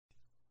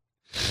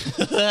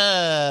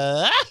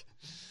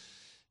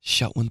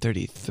Shot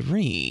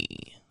 133.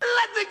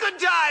 Let the good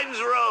times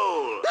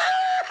roll.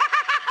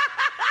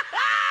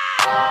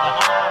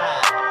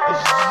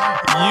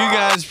 You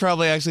guys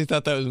probably actually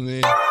thought that was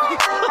me.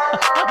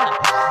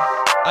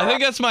 I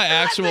think that's my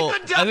actual.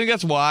 I think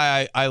that's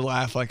why I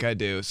laugh like I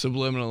do,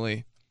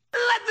 subliminally.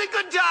 Let the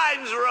good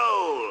times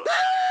roll.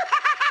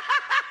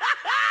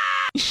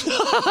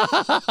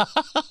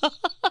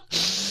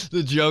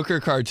 The Joker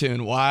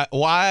cartoon. Why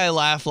I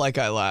laugh like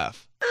I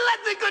laugh.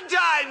 Let the good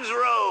times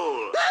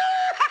roll.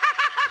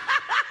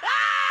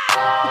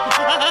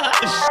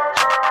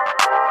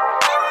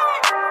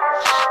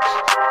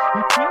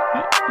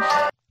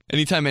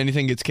 Anytime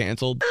anything gets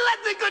canceled.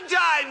 Let the good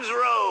times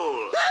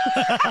roll.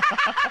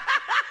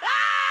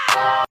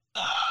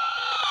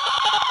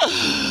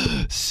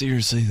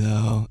 Seriously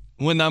though,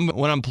 when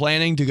I'm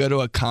planning to go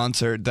to a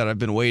concert that I've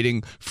been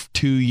waiting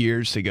 2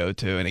 years to go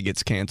to and it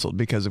gets canceled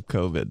because of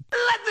COVID.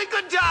 Let the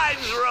good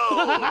times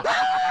roll.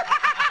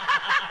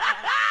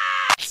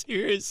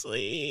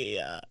 Seriously.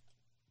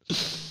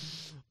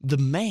 The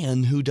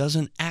man who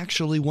doesn't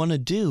actually want to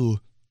do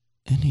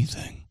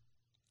anything.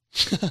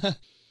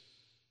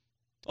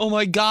 Oh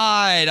my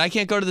God, I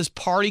can't go to this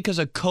party because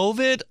of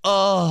COVID?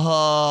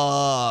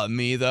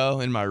 Me though,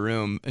 in my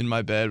room, in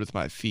my bed with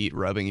my feet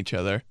rubbing each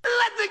other.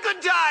 Let the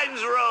good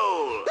times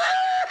roll.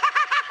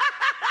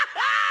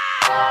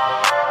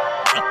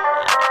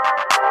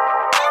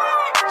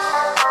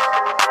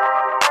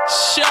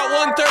 Shot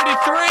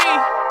 133.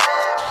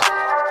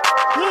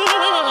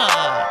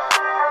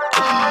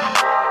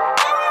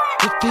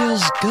 It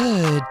feels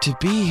good to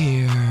be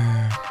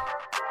here.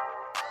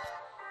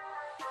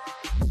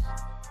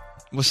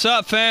 What's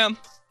up, fam?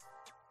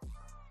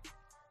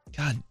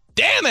 God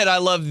damn it, I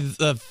love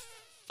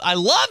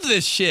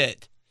this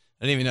shit.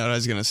 I didn't even know what I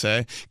was gonna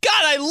say.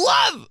 God, I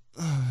love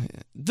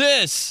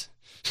this.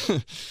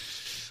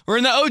 We're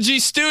in the OG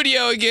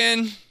studio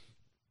again.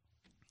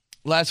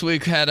 Last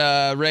week had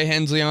Ray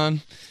Hensley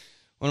on,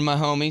 one of my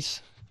homies,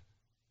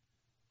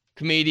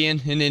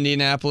 comedian in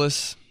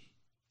Indianapolis.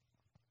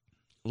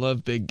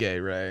 Love Big Gay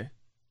Ray.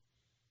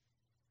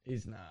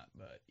 He's not,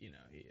 but you know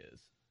he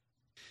is.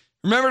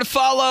 Remember to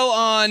follow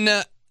on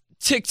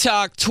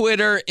TikTok,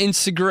 Twitter,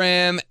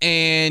 Instagram,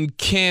 and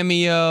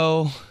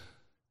Cameo.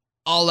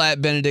 All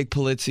at Benedict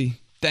Polizzi.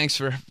 Thanks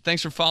for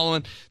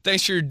following.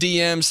 Thanks for your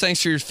DMs.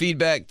 Thanks for your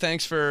feedback.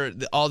 Thanks for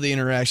all the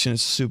interaction.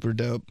 It's super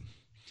dope.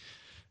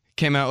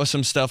 Came out with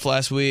some stuff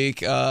last week.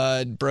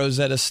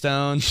 Brozetta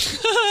Stone.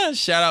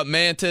 Shout out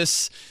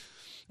Mantis.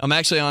 I'm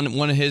actually on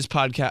one of his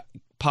podcast,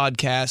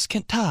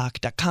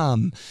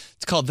 kenttalk.com.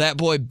 It's called That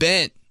Boy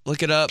Bent.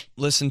 Look it up.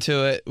 Listen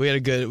to it. We had a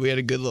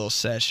good little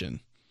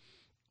session.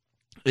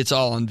 It's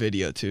all on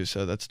video too,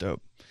 so that's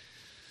dope.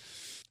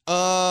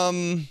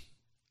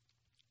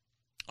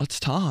 Let's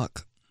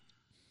talk.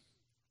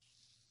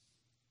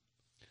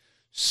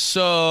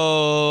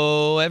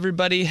 So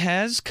everybody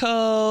has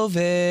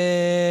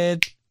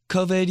COVID.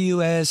 COVID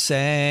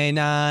USA.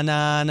 Nah,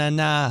 nah, nah,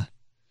 nah.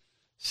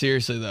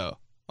 Seriously though.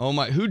 Oh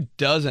my, who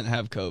doesn't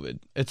have COVID?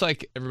 It's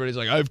like everybody's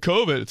like, I have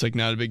COVID. It's like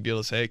not a big deal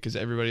to say because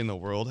everybody in the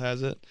world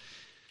has it.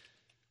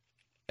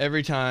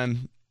 Every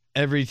time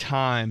anybody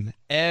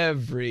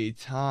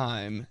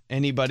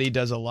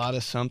does a lot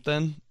of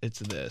something, it's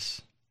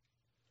this.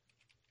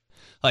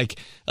 Like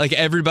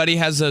everybody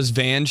has those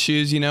Vans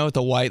shoes, you know, with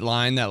the white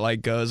line that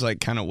like goes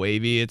like kind of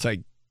wavy. It's like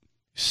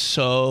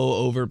so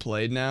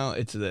overplayed now.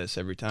 It's this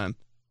every time.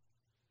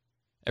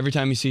 Every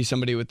time you see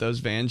somebody with those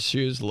Vans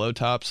shoes, low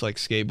tops, like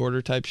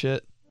skateboarder type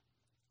shit.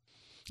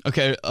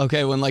 Okay.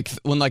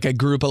 When a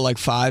group of like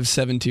 5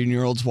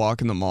 17-year-olds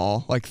walk in the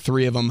mall, like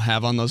 3 of them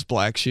have on those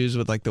black shoes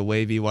with like the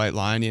wavy white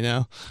line, you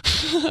know,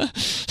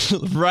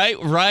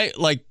 right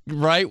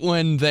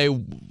when they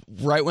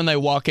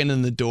walk in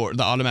and the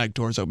automatic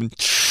doors open,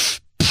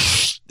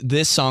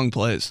 this song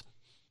plays.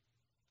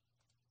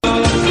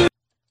 And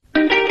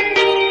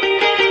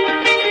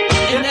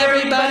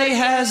everybody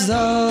has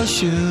those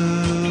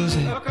shoes.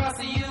 Across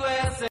the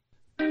USA.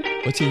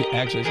 What's he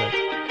actually say?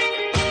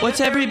 What's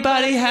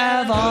everybody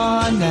have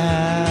on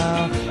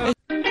now?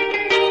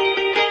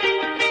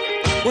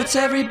 What's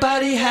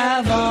everybody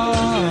have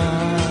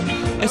on?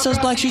 It's those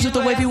black shoes with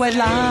the wavy white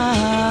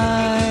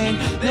line.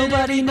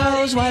 Nobody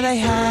knows why they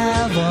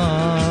have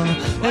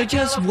them. They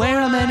just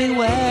wear them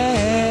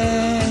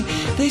anyway.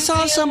 They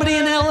saw somebody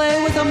in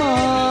LA with them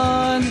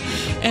on,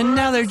 and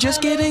now they're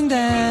just getting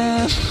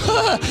them.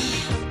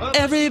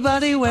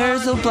 Everybody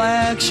wears the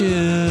black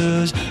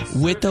shoes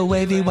with the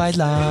wavy white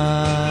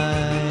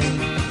line.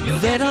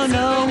 They don't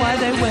know why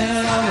they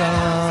wear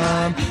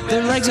them.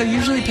 Their legs are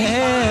usually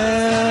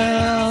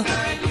pale.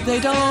 They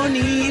don't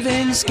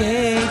even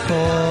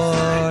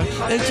skateboard.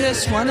 They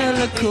just want to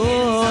look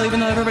cool,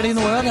 even though everybody in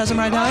the world has them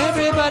right now.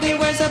 Everybody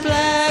wears the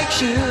black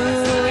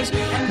shoes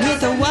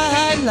with the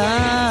white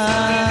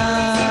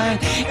line.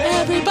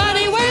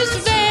 Everybody wears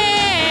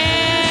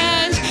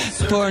Vans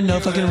for no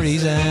fucking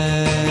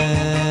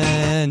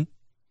reason.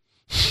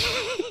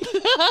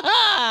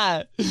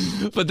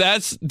 But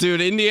that's, dude,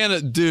 Indiana,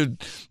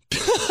 dude.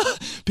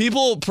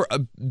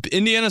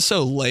 Indiana's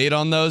so late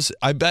on those.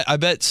 I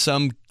bet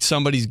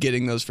somebody's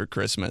getting those for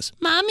Christmas.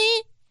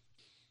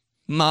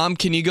 Mom,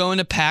 can you go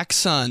into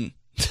PacSun?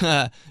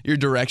 Your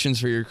directions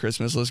for your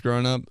Christmas list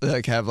growing up,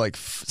 like have like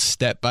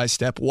step by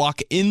step.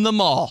 Walk in the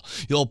mall.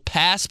 You'll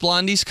pass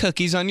Blondie's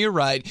Cookies on your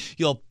right.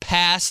 You'll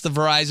pass the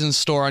Verizon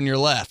store on your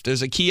left.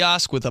 There's a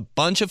kiosk with a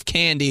bunch of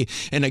candy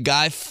and a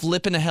guy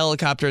flipping a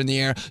helicopter in the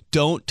air.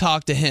 Don't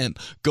talk to him.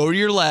 Go to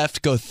your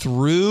left. Go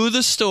through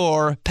the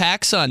store.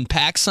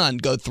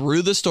 PacSun. Go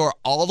through the store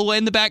all the way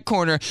in the back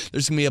corner.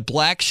 There's gonna be a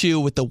black shoe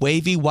with the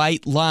wavy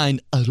white line.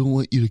 I don't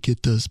want you to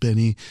get those,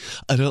 Benny.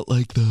 I don't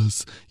like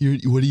those.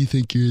 What do you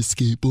think? You're a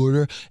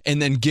skateboarder?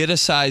 And then get a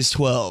size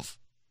 12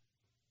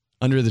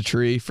 under the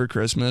tree for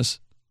Christmas.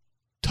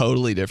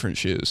 Totally different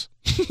shoes.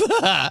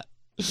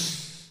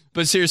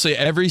 But seriously,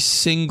 every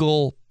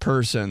single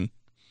person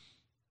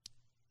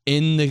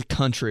in the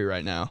country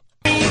right now.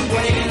 Because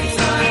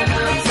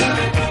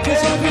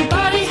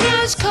everybody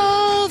has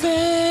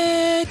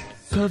COVID.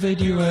 COVID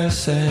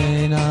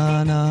USA.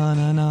 Na, na,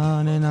 na,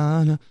 na,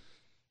 na, na.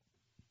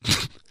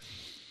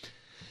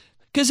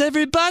 Because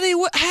everybody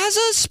has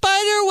a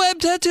spider web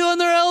tattoo on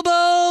their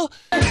elbow.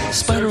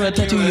 Spider web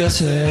tattoo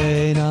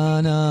USA.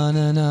 Na, na,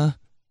 na, na.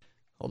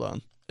 Hold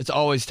on. It's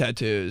always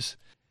tattoos.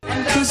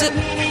 Because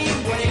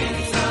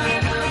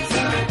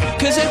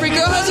every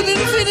girl has an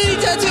infinity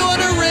tattoo on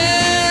her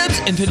ribs.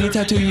 Infinity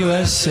tattoo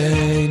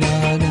USA.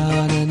 Na,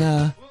 na, na,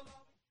 na.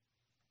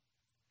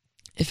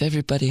 If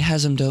everybody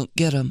has them, don't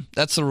get them.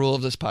 That's the rule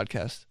of this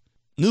podcast.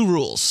 New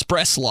rules.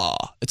 Spress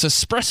law. It's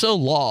espresso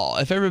law.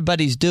 If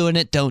everybody's doing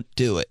it, don't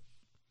do it.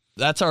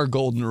 That's our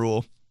golden rule.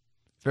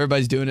 If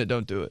everybody's doing it,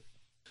 don't do it.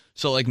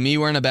 So like me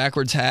wearing a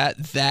backwards hat,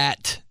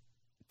 that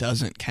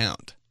doesn't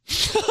count.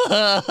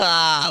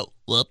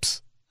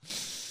 Whoops.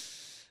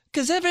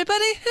 Because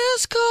everybody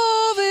has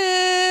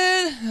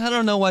COVID. I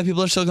don't know why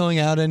people are still going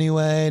out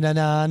anyway.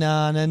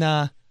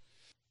 Na.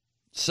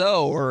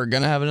 So we're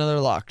going to have another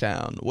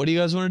lockdown. What do you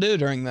guys want to do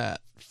during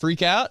that?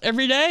 Freak out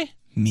every day?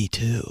 Me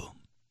too.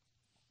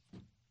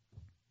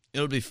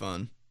 It'll be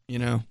fun, you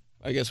know?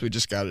 I guess we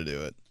just got to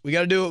do it. We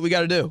got to do what we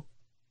got to do.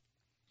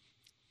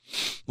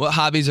 What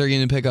hobbies are you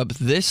going to pick up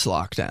this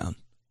lockdown?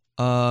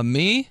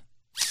 Me?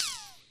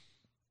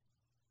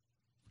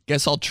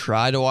 Guess I'll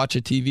try to watch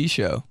a TV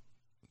show.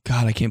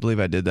 God, I can't believe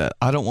I did that.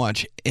 I don't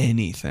watch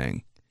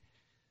anything.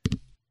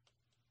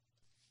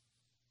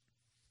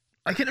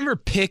 I can never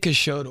pick a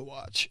show to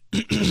watch.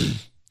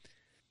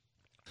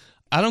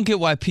 I don't get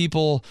why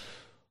people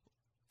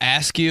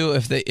ask you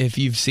if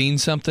you've seen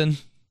something.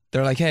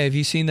 They're like, hey, have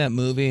you seen that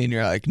movie? And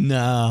you're like,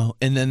 no.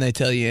 And then they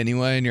tell you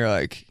anyway, and you're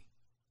like,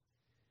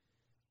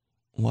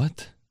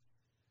 what?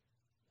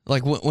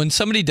 Like, when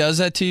somebody does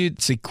that to you,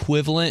 it's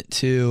equivalent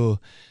to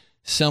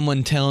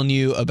someone telling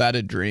you about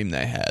a dream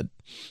they had.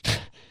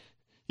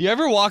 You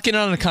ever walk in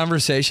on a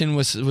conversation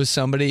with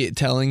somebody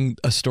telling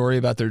a story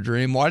about their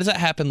dream? Why does that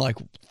happen like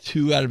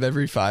 2 out of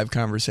every 5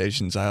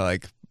 conversations I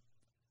like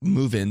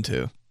move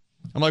into?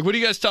 I'm like, what are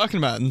you guys talking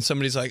about? And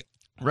somebody's like,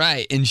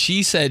 right. And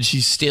she said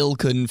she still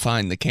couldn't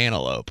find the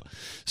cantaloupe.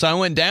 So I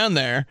went down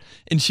there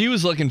and she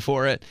was looking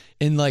for it.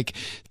 And like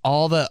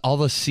all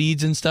the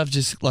seeds and stuff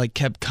just like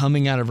kept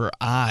coming out of her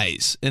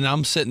eyes. And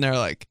I'm sitting there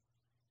like,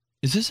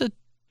 is this a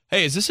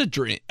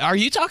dream? Are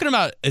you talking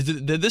about,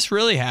 did this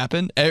really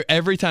happen?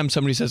 Every time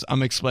somebody says,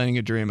 I'm explaining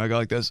a dream, I go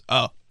like this.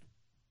 Oh.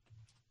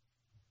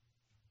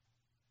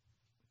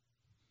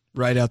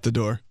 Right out the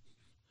door.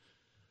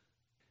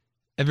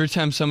 Every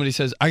time somebody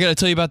says, I got to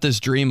tell you about this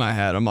dream I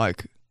had, I'm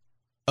like,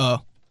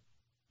 oh.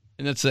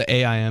 And that's the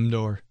AIM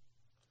door.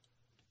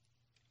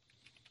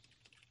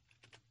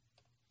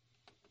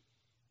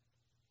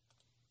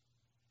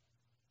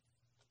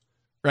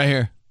 Right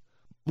here.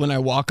 When I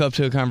walk up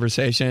to a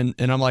conversation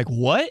and I'm like,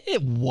 what?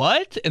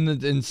 And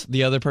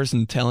the other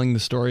person telling the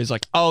story is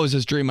like, oh, it was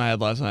this dream I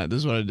had last night. This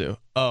is what I do.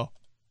 Oh.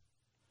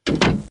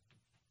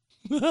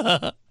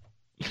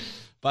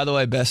 By the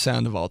way, best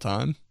sound of all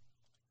time.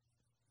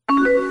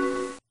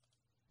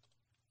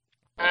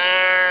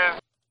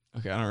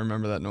 Okay, I don't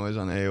remember that noise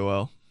on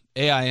AOL.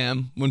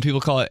 AIM, when people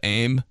call it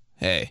AIM,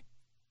 hey.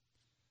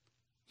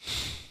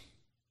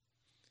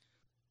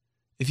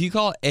 If you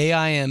call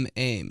AIM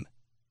AIM,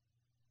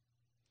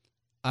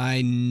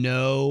 I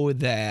know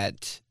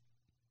that,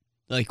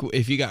 like,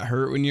 if you got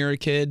hurt when you were a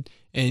kid,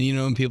 and, you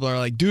know, when people are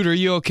like, dude, are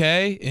you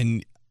okay?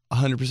 And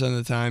 100% of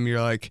the time,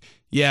 you're like,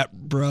 yeah,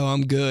 bro,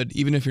 I'm good,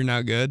 even if you're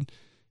not good.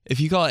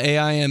 If you call it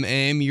AIM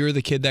AIM, you're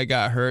the kid that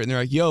got hurt, and they're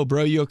like, yo,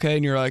 bro, you okay?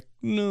 And you're like,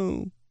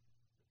 no,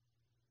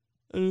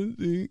 I don't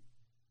think.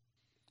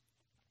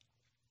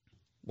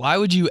 Why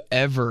would you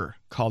ever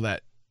call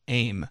that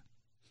AIM?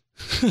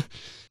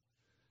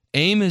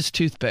 AIM is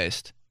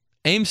toothpaste.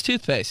 AIM's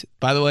toothpaste.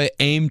 By the way,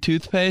 AIM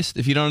toothpaste,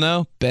 if you don't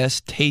know,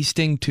 best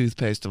tasting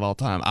toothpaste of all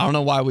time. I don't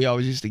know why we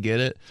always used to get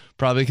it.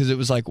 Probably because it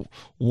was like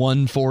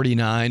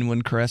 $1.49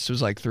 when Crest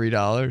was like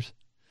 $3.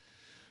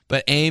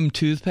 But AIM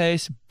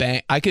toothpaste,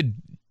 bang, I could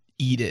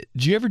eat it.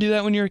 Did you ever do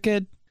that when you were a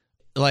kid?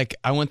 like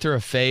I went through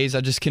a phase.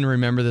 I just can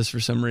remember this for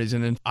some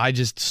reason, and I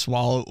just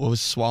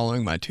was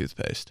swallowing my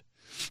toothpaste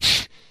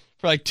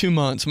for like 2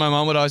 months. My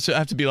mom would always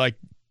have to be like,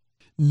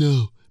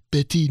 "No,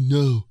 Betty,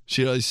 no."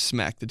 She'd always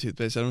smack the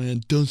toothpaste out of my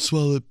hand. "Don't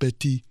swallow it,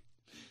 Betty."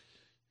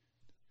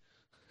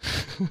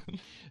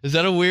 Is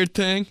that a weird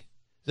thing?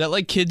 Is that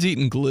like kids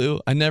eating glue?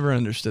 I never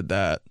understood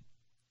that.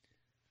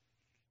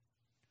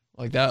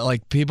 Like that,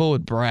 like people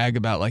would brag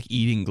about like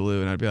eating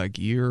glue, and I'd be like,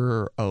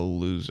 "You're a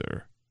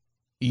loser.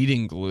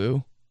 Eating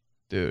glue?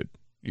 Dude,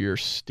 you're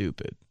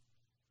stupid."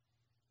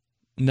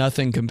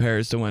 Nothing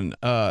compares to when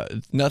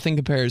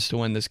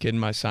this kid in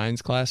my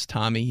science class,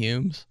 Tommy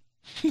Humes,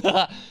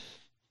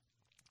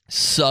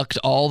 sucked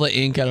all the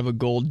ink out of a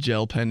gold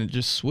gel pen and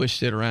just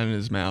swished it around in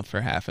his mouth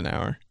for half an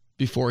hour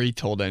before he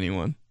told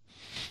anyone.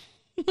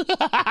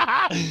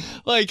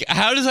 Like,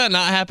 how does that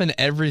not happen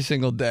every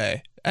single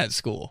day at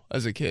school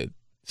as a kid?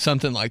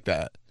 Something like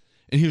that.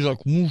 And he was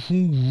like, "Woof,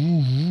 woof,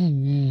 woof,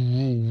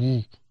 woof,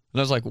 woof." And I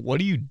was like, "What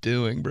are you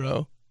doing,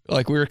 bro?"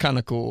 Like, we were kind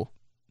of cool.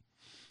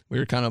 We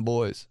were kind of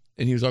boys.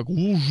 And he was like,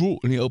 "Woof, woof,"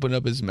 and he opened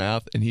up his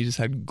mouth and he just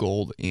had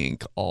gold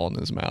ink all in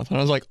his mouth. And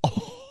I was like,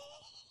 "Oh,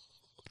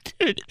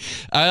 dude."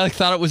 I like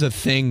thought it was a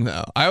thing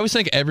though. I always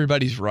think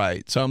everybody's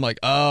right. So I'm like,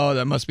 "Oh,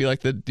 that must be like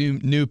the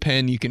new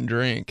pen you can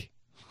drink."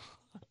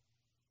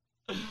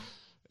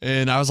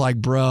 And I was like,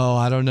 "Bro,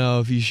 I don't know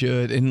if you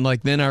should." And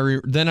like then I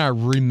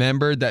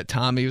remembered that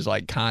Tommy was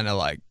like kind of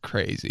like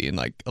crazy and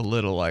like a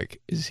little like,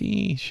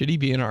 should he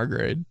be in our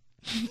grade?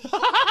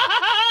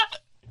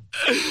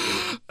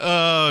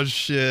 Oh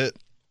shit.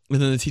 And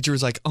then the teacher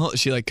was like, "Oh,"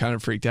 she like kind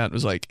of freaked out and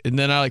was like, and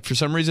then I like for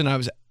some reason I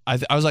was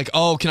like,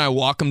 "Oh, can I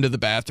walk him to the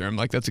bathroom?"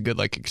 Like that's a good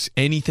like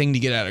anything to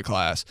get out of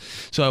class.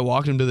 So I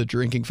walked him to the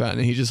drinking fountain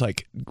and he just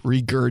like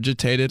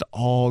regurgitated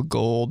all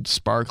gold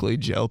sparkly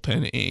gel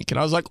pen ink. And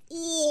I was like,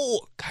 "Ooh,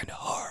 kind of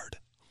hard."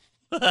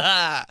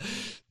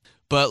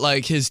 But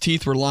like his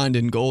teeth were lined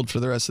in gold for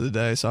the rest of the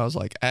day. So I was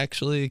like,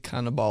 actually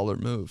kind of baller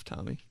move,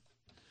 Tommy.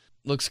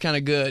 Looks kind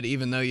of good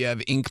even though you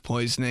have ink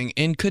poisoning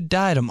and could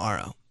die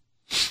tomorrow.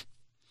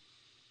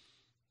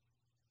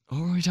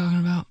 What were we talking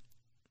about?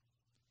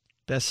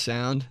 Best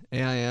sound,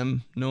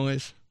 AIM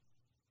noise.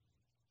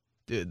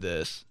 Dude,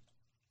 this.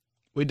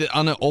 We did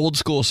on an old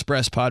school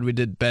Express Pod, we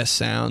did best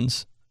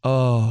sounds.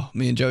 Oh,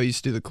 me and Joe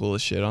used to do the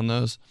coolest shit on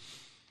those.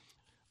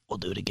 We'll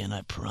do it again,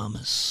 I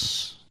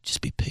promise. Just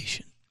be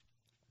patient.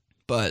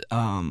 But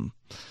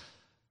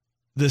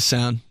this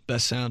sound,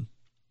 best sound.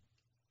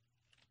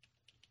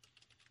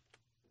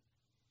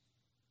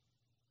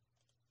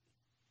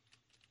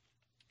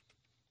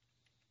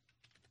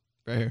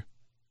 Right here.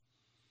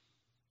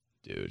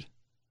 Dude.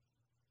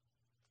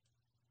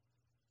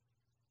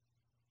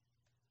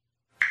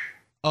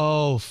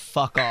 Oh,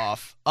 fuck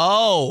off.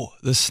 Oh,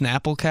 the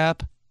Snapple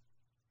cap.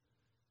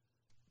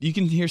 You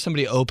can hear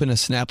somebody open a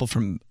Snapple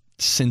from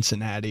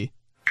Cincinnati.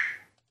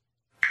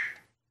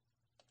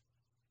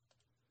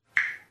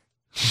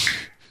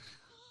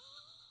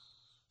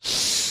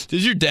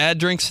 Did your dad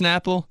drink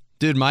Snapple?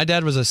 Dude, my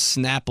dad was a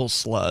Snapple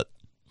slut.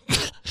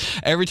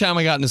 Every time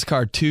I got in his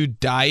car, 2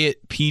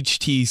 diet peach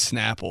tea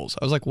Snapples.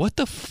 I was like, what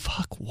the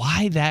fuck?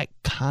 Why that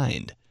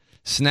kind?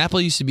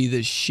 Snapple used to be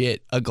this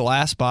shit. A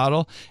glass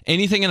bottle.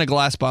 Anything in a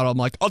glass bottle, I'm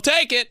like, I'll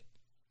take it.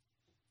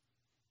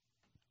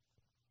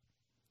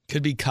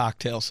 Could be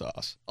cocktail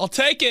sauce. I'll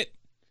take it.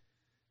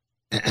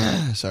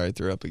 Sorry, I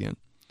threw up again.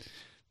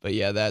 But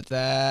yeah,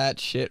 that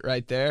shit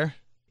right there.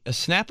 A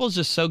Snapple's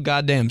just so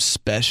goddamn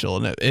special,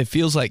 and it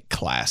feels like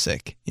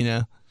classic, you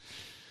know?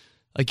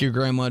 Like your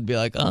grandma would be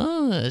like,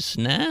 "Oh, a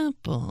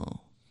Snapple."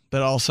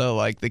 But also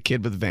like the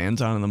kid with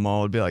Vans on in the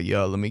mall would be like,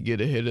 "Yo, let me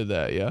get a hit of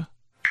that, yeah?"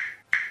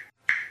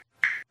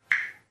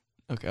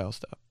 Okay, I'll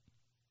stop.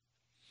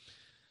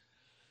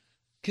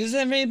 'Cause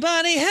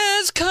everybody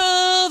has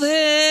COVID.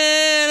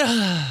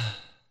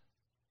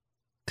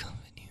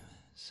 COVID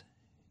USA.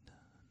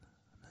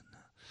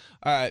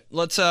 All right,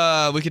 let's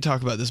we could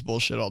talk about this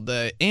bullshit all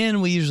day,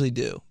 and we usually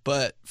do.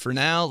 But for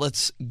now,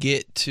 let's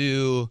get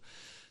to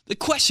the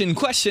question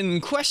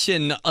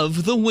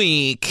of the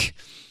week.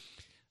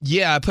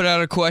 Yeah, I put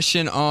out a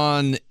question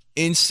on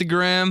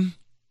Instagram.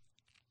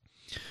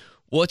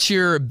 What's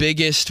your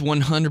biggest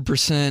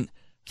 100%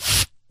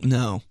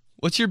 no?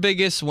 What's your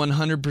biggest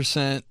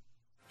 100%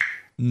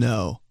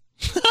 no?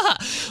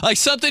 Like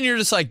something you're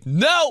just like,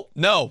 no,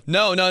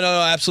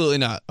 absolutely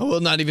not. I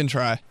will not even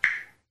try.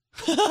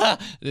 I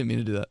didn't mean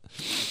to do that.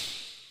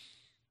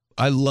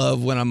 I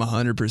love when I'm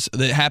 100%.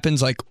 It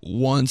happens like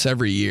once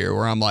every year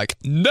where I'm like,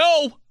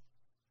 no.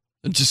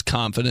 I'm just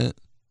confident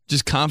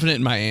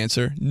in my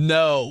answer.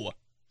 No.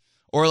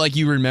 Or like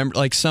you remember,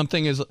 like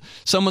someone's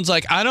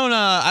like, I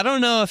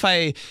don't know if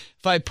I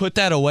put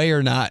that away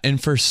or not.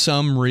 And for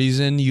some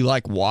reason you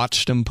like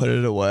watched them put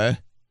it away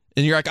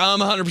and you're like, I'm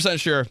 100%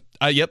 sure.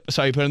 Yep. I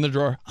saw you put it in the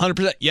drawer.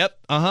 100%. Yep.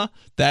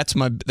 That's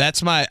my,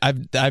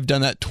 I've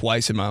done that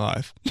twice in my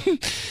life.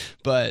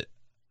 But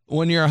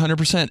when you're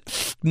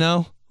 100%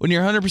 no, when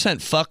you're 100%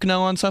 fuck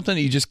no on something,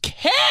 you just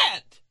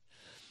can't.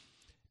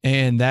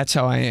 And that's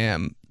how I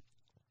am.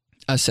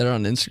 I said it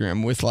on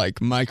Instagram with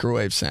like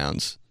microwave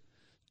sounds.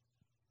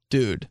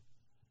 Dude.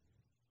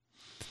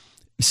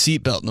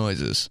 Seatbelt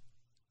noises.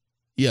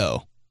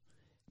 Yo.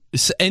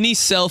 Any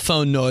cell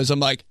phone noise, I'm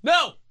like,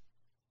 no!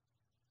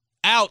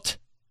 Out!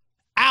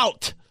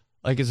 Out!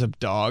 Like it's a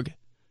dog.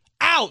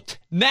 Out!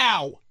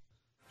 Now!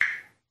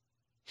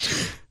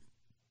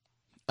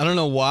 I don't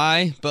know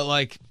why, but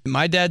like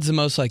my dad's the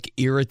most like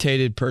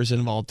irritated person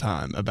of all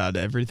time about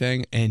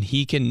everything, and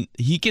he can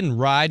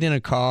ride in a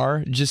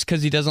car just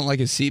because he doesn't like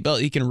his seatbelt.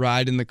 He can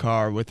ride in the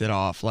car with it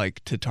off,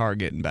 like to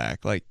Target and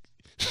back, like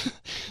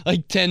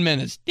like 10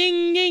 minutes,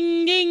 ding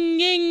ding ding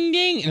ding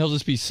ding, and he'll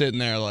just be sitting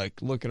there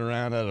like looking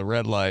around at a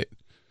red light,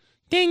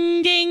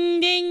 ding ding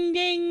ding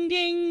ding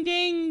ding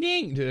ding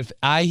ding. Dude, if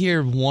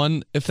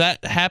that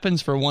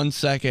happens for 1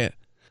 second,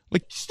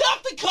 like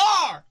stop the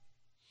car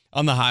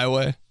on the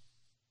highway.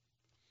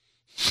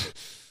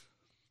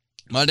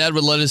 My dad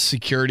would let his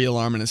security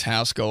alarm in his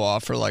house go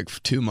off for like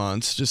 2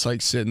 months, just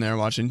like sitting there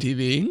watching TV.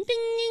 Ding, ding, ding,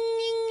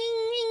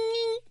 ding,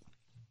 ding.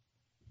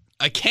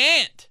 I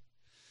can't.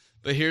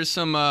 But here's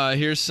some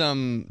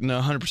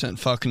 100%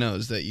 fuck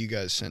knows that you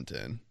guys sent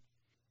in.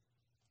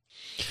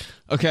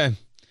 Okay.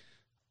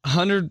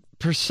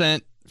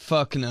 100%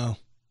 fuck no.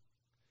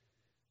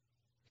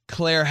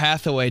 Claire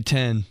Hathaway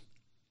 10.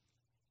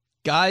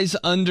 Guys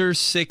under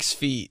 6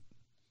 feet.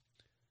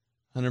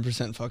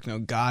 100% fuck no.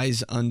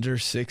 Guys under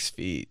 6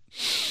 feet.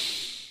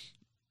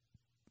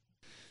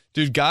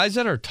 Dude, guys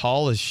that are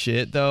tall as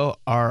shit, though,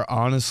 are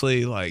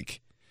honestly, like,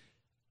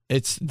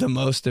 it's the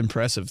most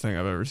impressive thing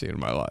I've ever seen in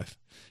my life.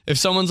 If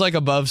someone's, like,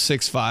 above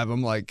 6'5",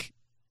 I'm like,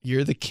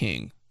 you're the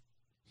king.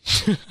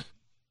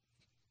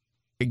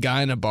 A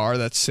guy in a bar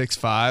that's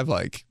 6'5",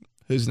 like,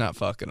 who's not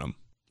fucking him?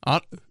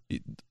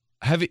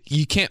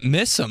 You can't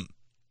miss him.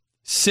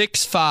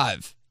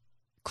 6'5".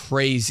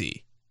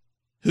 Crazy.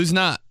 Who's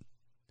not?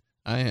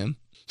 I am.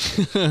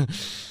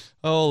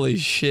 Holy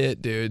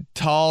shit, dude.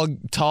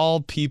 Tall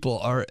people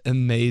are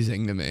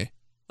amazing to me.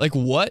 Like,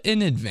 what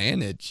an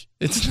advantage.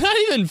 It's not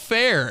even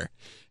fair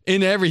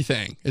in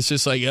everything. It's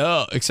just like,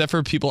 oh, except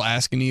for people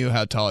asking you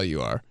how tall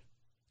you are.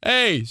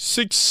 Hey,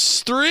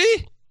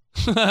 6'3"?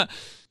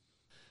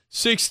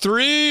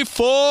 6'3",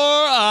 4".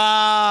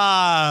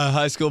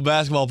 High school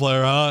basketball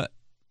player, huh?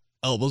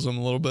 Elbows him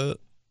a little bit.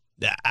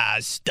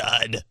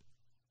 Stud.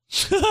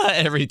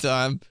 Every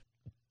time.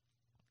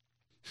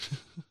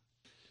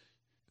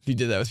 If you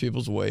did that with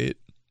people's weight.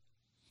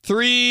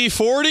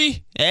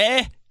 340?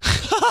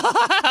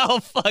 How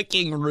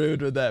fucking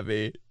rude would that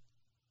be?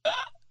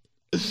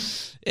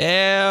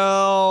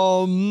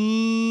 Oh,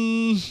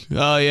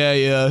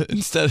 yeah.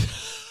 Instead.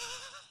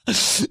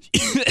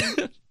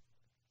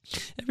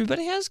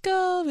 Everybody has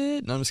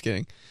COVID. No, I'm just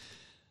kidding.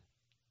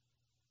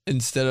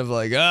 Instead of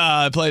like,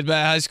 I played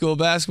high school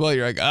basketball,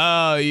 you're like,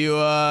 you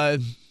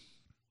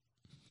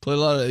played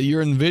a lot of,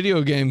 you're in the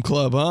video game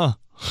club, huh?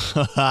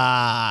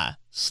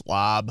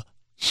 Slob.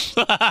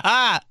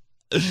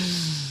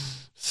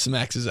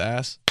 Smacks his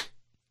ass.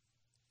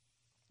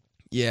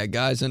 Yeah,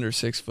 guys under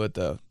 6 foot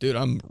though. Dude,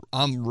 I'm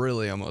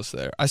really almost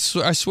there. I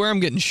swear I'm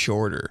getting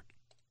shorter.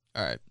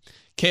 All right.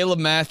 Caleb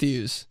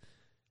Matthews.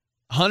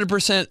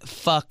 100%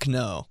 fuck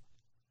no.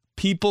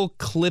 People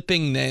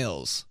clipping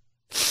nails.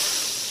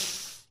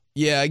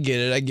 Yeah, I get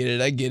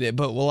it.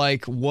 But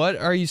like, what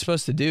are you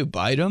supposed to do?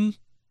 Bite them?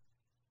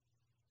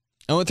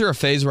 I went through a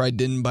phase where I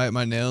didn't bite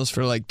my nails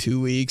for like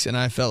 2 weeks, and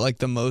I felt like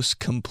the most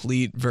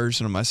complete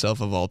version of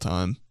myself of all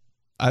time.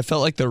 I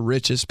felt like the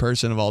richest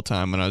person of all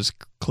time when I was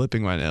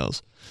clipping my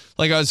nails.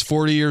 Like I was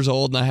 40 years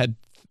old and I had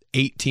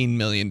 $18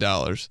 million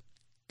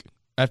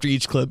after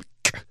each clip.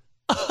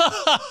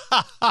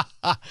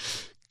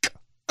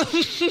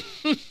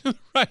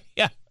 Right,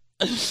 yeah.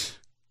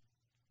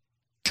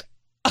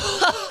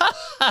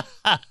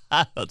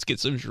 Let's get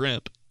some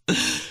shrimp.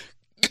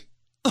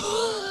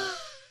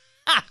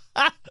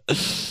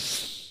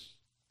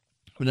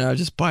 But now I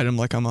just bite them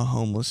like I'm a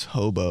homeless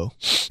hobo.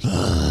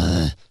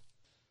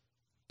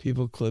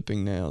 People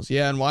clipping nails.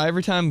 Yeah, and why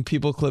every time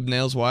people clip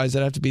nails, why does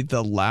that have to be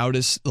the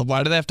loudest?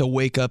 Why do they have to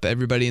wake up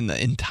everybody in the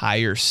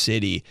entire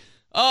city?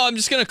 Oh, I'm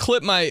going to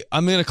clip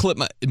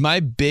my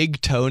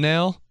big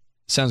toenail.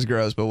 Sounds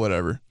gross, but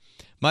whatever.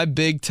 My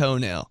big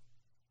toenail.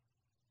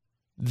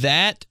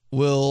 That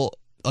will,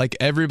 like,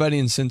 everybody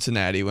in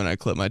Cincinnati when I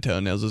clip my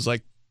toenails is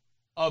like,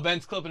 oh,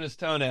 Ben's clipping his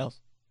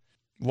toenails.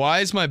 Why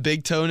is my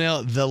big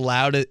toenail the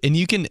loudest? And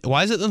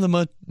why is it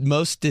the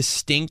most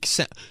distinct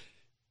sound?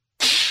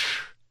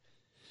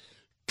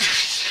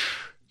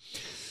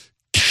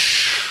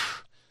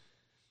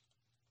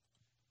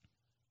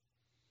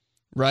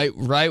 Right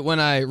when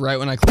I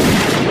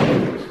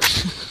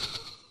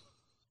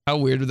How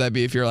weird would that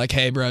be if you're like,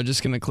 hey bro,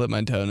 just gonna clip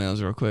my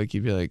toenails real quick?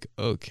 You'd be like,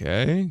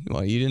 okay,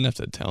 well, you didn't have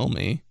to tell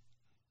me.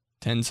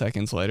 10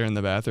 seconds later in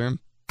the bathroom.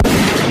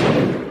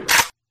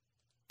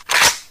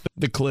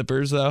 The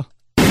clippers though.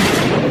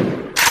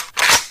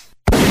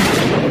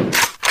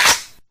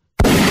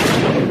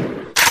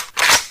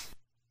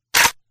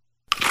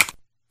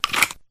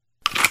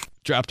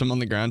 Dropped him on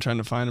the ground trying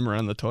to find him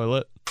around the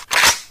toilet.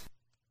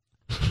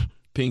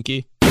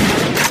 Pinky.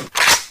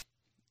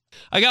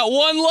 I got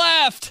one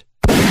left.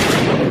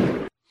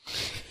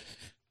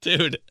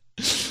 Dude,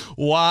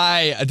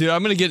 why? Dude,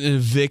 I'm going to get an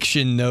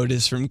eviction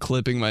notice from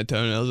clipping my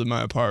toenails in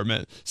my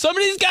apartment.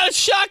 Somebody's got a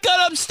shotgun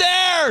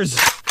upstairs!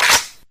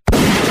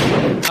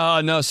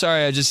 Oh, no,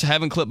 sorry. I just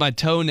haven't clipped my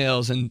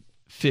toenails in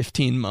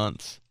 15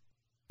 months.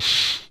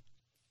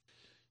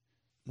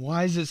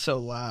 Why is it so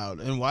loud?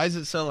 And why is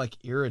it so, like,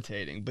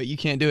 irritating? But you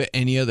can't do it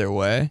any other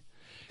way?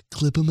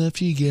 Clip them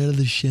after you get out of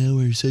the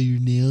shower so your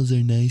nails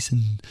are nice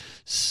and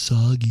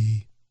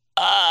soggy.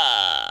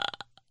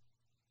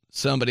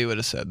 Somebody would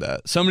have said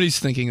that. Somebody's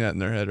thinking that in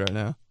their head right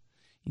now.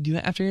 You do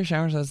it after your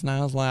shower so it's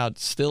not as loud.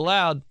 Still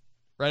loud.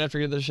 Right after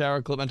I get to the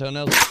shower, clip my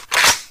toenails.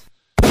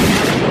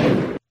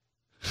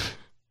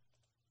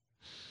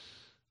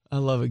 I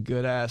love a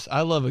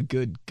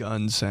good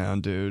gun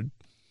sound, dude.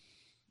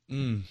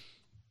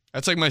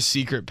 That's like my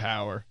secret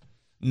power.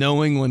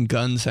 Knowing when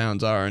gun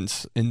sounds are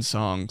in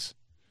songs.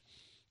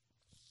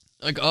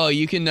 Like, oh,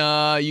 you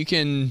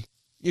can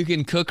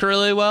cook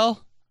really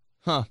well?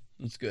 Huh,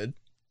 that's good.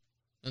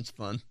 That's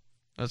fun.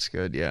 That's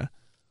good, yeah.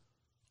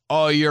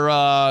 Oh, you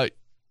know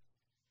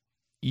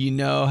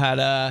how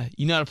to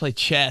play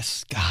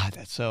chess. God,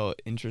 that's so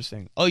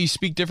interesting. Oh, you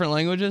speak different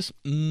languages?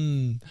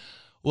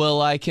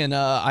 Well,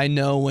 I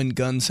know when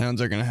gun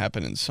sounds are going to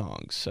happen in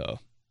songs, so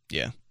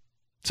yeah.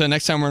 So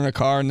next time we're in a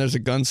car and there's a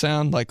gun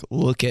sound, like,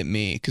 look at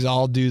me, because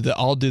I'll do the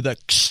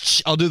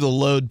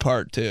load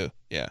part too.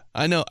 Yeah,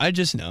 I know. I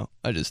just know.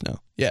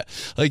 Yeah,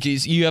 like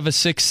you have a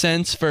sixth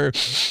sense for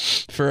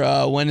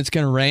when it's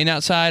gonna rain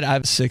outside. I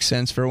have a sixth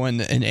sense for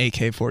when an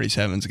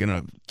AK-47 is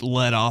gonna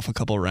let off a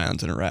couple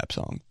rounds in a rap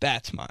song.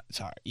 That's mine.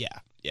 Sorry. Yeah.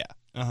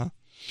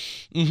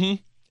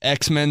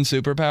 X-Men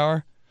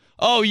superpower.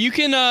 Oh, you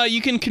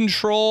can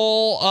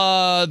control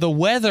the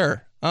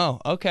weather. Oh,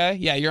 okay.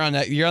 Yeah, you're on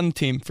that. You're on the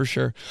team for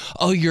sure.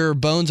 Oh, your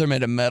bones are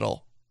made of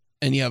metal,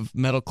 and you have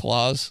metal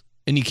claws.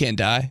 And you can't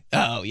die?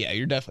 Oh, yeah,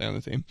 you're definitely on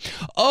the team.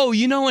 Oh,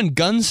 you know when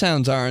gun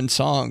sounds are in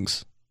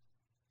songs?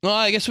 Well,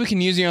 I guess we can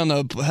use you on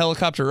the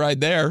helicopter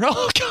ride there.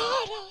 Oh,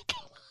 God.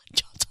 Come on,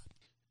 Johnson.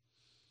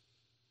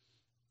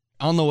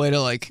 On the way to,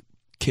 like,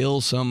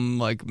 kill some,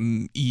 like,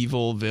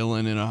 evil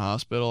villain in a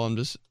hospital, I'm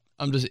just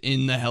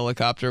in the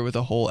helicopter with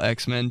a whole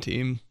X-Men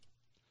team.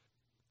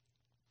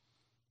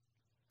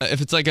 If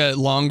it's like a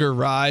longer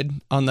ride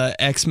on the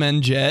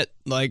X-Men jet,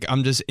 like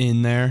I'm just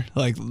in there,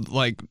 like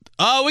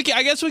oh,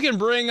 I guess we can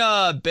bring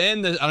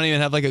Ben. I don't even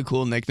have like a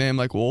cool nickname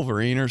like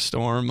Wolverine or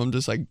Storm. I'm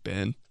just like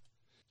Ben.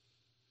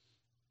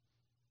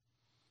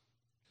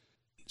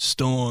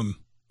 Storm,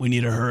 we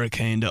need a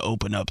hurricane to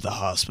open up the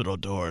hospital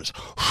doors.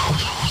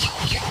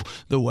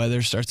 The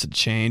weather starts to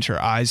change.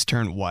 Her eyes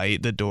turn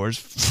white. The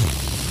doors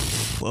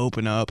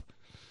open up.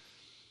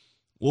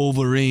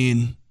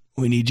 Wolverine,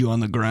 we need you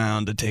on the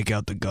ground to take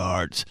out the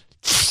guards.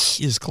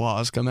 His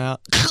claws come out.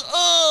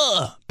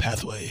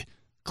 Pathway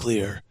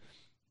clear.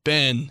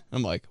 Ben,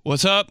 I'm like,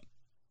 what's up?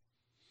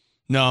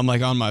 No, I'm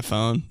like on my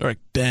phone. They're like,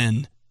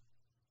 Ben.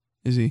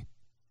 Is he?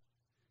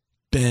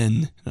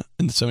 Ben.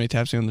 And somebody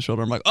taps me on the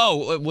shoulder. I'm like,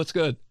 oh, what's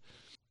good?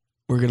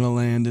 We're going to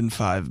land in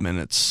 5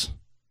 minutes.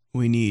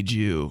 We need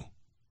you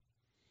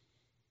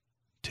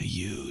to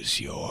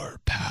use your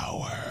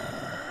power.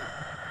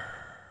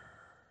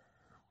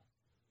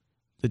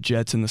 The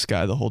jet's in the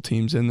sky. The whole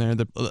team's in there.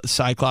 The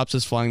Cyclops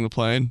is flying the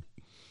plane.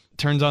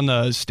 Turns on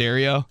the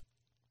stereo.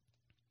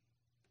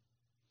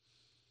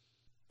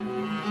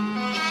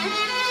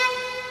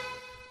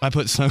 I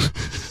put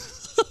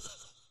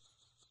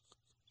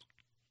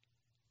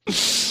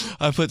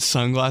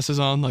sunglasses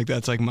on. Like,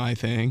 that's like my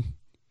thing.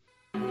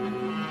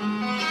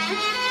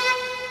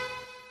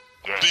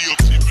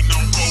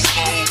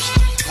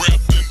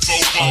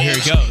 Oh, here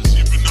he goes.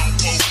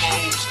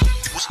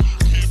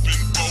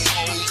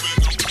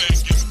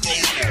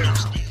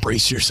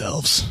 Brace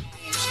yourselves.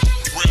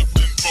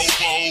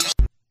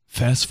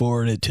 Fast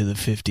forward it to the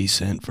 50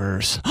 Cent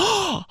verse.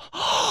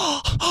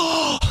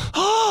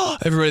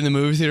 Everybody in the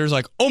movie theater is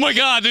like, oh my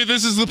God, dude,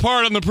 this is the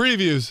part on the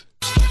previews.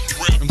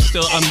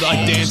 I'm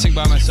like dancing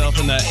by myself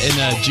in a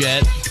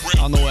jet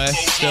on the way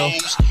still.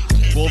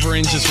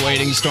 Wolverine's just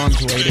waiting,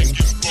 Storm's waiting.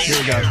 Here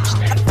we go.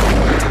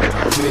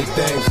 Big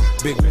things,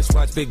 big wrist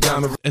watch, big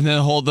diamond. And then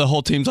the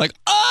whole team's like,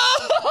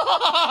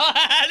 oh,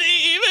 how do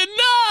you even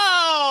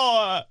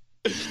know?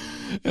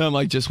 And I'm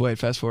like, just wait,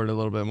 fast forward a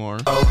little bit more.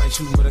 Oh, I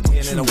shoot with a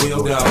can and a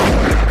wheel go.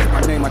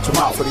 My name out your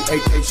mouth for the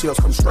AK shells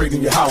come straight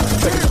in your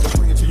house. Take another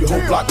friend to your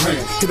whole block,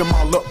 man. Hit them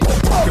all up,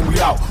 and we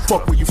out.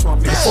 Fuck where you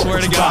from, nigga. I swear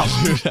to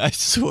God, dude, I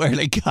swear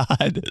to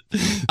God.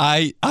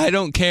 I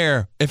don't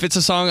care. If it's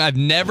a song I've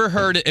never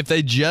heard it, if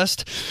they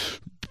just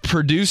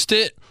produced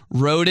it,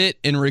 wrote it,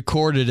 and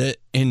recorded it,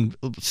 and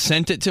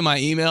sent it to my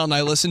email, and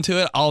I listened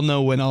to it, I'll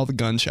know when all the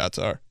gunshots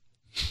are.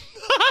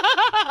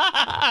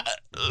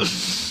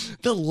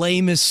 The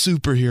lamest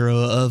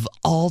superhero of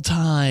all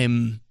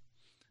time.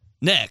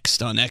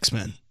 Next on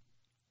X-Men.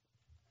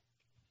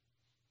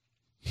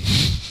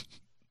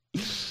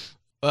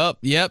 Oh,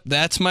 yep,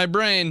 that's my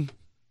brain.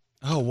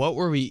 Oh, what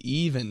were we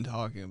even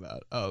talking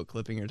about? Oh,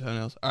 clipping your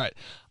toenails. All right.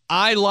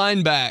 I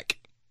line back.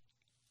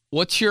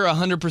 What's your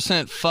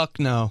 100%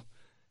 fuck no?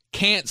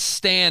 Can't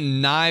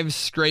stand knives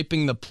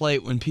scraping the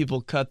plate when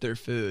people cut their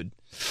food.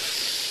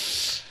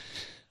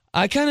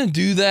 I kind of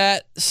do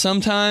that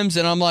sometimes,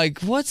 and I'm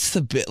like, what's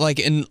the bit? Like,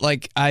 and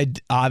like, I'm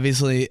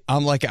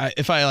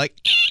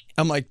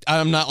like,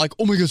 I'm not like,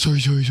 oh my God, sorry.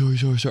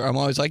 I'm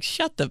always like,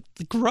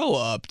 grow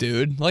up,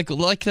 dude. Like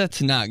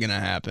that's not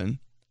gonna happen.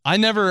 I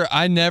never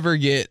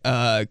get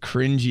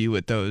cringy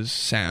with those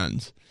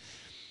sounds.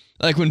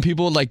 Like when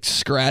people would like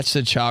scratch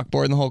the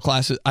chalkboard in the whole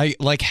class, I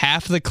like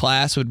half the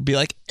class would be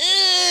like,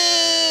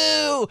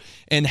 ew,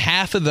 and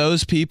half of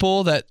those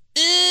people that,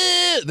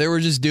 ew, they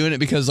were just doing it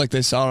because like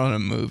they saw it on a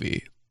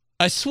movie.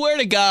 I swear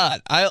to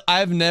God,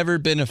 I've never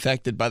been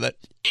affected by that.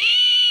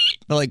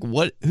 They're like,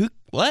 what? Who?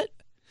 What?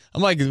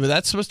 I'm like, was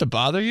that supposed to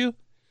bother you?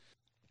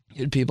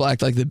 Dude, people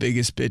act like the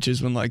biggest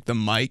bitches when like the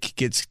mic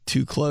gets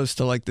too close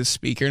to like the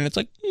speaker and it's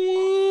like,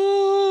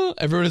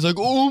 everybody's like,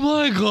 oh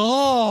my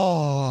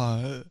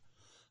God.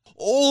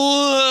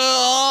 Oh,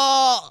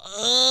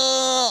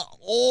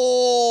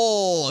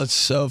 it's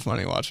so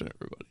funny watching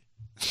everybody.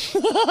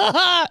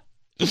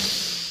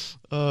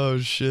 Oh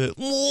shit.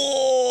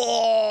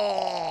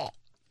 All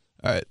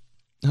right.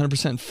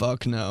 100%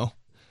 fuck no.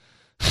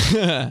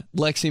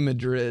 Lexi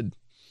Madrid.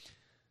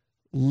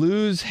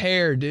 Lose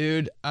hair,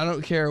 dude. I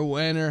don't care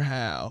when or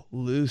how.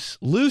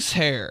 Loose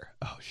hair.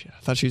 Oh shit.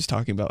 I thought she was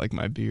talking about like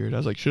my beard. I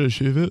was like, should I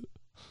shave it?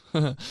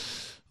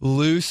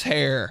 Loose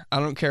hair. I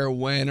don't care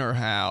when or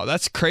how.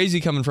 That's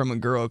crazy coming from a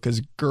girl because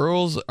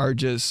girls are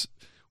just,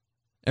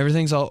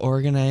 everything's all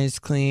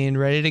organized, clean,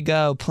 ready to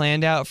go,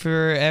 planned out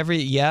for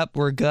yep,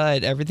 we're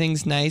good.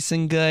 Everything's nice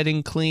and good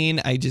and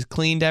clean. I just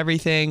cleaned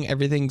everything.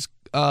 Everything's,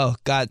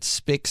 got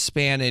spick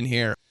span in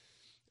here.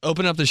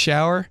 Open up the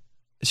shower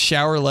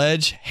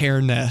ledge,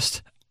 hair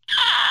nest.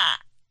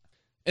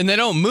 And they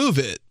don't move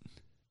it.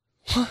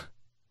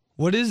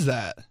 What is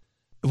that?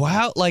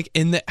 Wow, like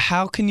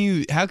how can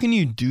you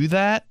do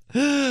that?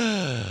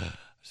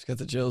 Just got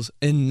the chills.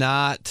 And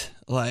not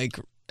like,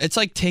 it's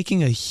like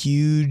taking a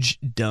huge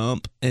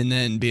dump and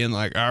then being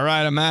like, all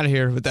right, I'm out of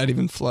here without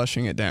even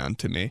flushing it down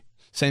to me.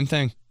 Same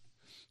thing.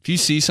 If you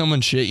see someone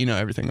shit, you know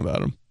everything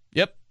about them.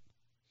 Yep.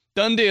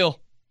 Done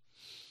deal.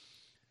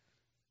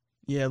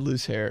 Yeah,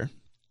 loose hair.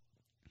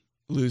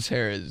 Loose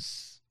hair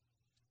is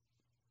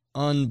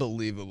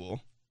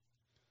unbelievable.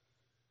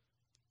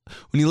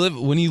 When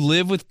you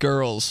live with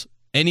girls,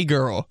 any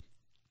girl,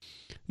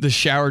 the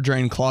shower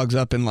drain clogs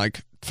up in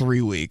like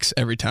 3 weeks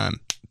every time.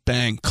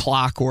 Bang,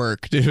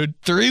 clockwork,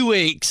 dude. 3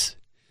 weeks.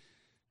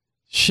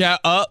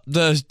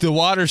 The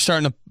water's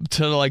starting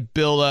to like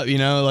build up, you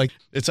know, like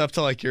it's up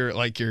to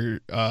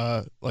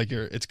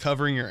it's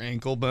covering your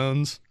ankle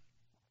bones.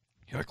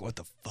 You're like, what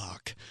the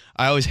fuck?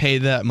 I always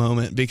hated that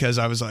moment because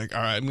I was like,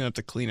 all right, I'm gonna have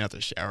to clean out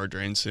the shower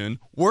drain soon.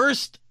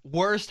 Worst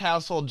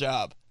household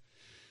job.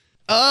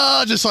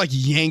 Just like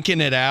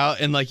yanking it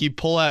out, and like you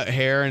pull out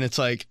hair and it's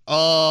like,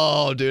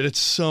 oh dude, it's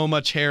so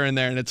much hair in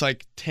there and it's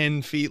like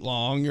 10 feet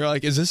long. You're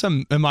like,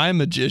 am I a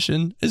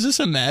magician? Is this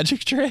a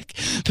magic trick?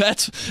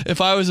 That's,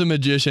 if I was a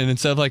magician,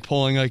 instead of like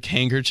pulling like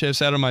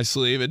handkerchiefs out of my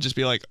sleeve, it'd just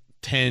be like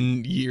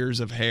 10 years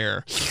of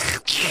hair.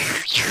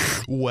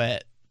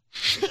 Wet.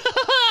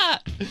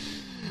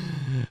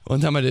 One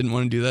time I didn't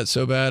want to do that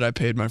so bad, I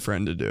paid my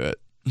friend to do it.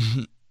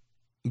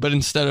 But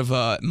instead of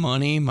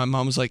money, my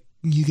mom was like,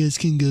 you guys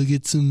can go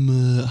get some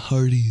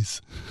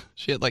Hardee's.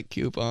 She had like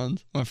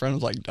coupons. My friend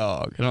was like,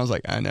 dog. And I was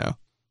like, I know.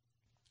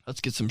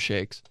 Let's get some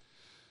shakes.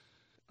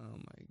 Oh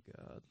my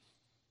God.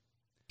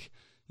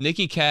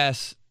 Nikki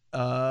Cass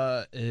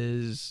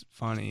is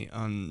funny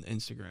on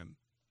Instagram.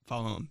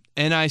 Follow him.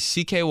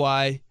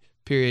 NICKY.CASS.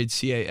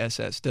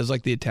 Does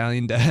like the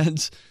Italian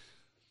dads.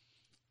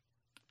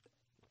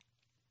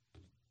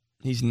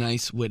 He's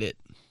nice with it.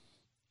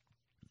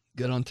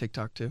 Good on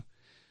TikTok too.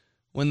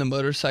 When the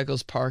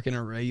motorcycles park in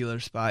a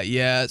regular spot,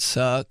 yeah, it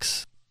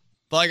sucks.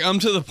 But like, I'm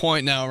to the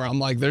point now where I'm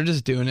like, they're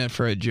just doing it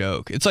for a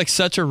joke. It's like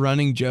such a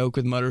running joke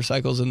with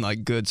motorcycles in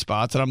like good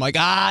spots. And I'm like,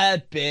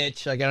 that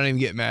bitch. Like, I don't even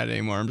get mad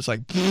anymore. I'm just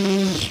like,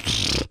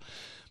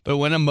 but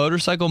when a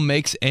motorcycle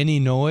makes any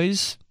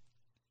noise,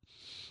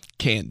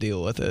 can't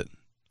deal with it.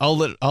 I'll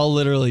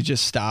literally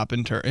just stop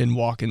and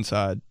walk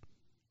inside.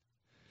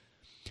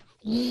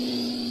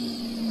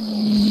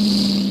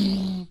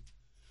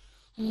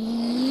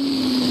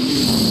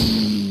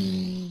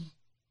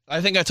 I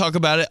think I talk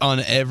about it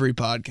on every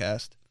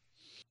podcast.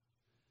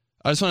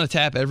 I just want to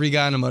tap every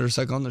guy on a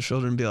motorcycle on the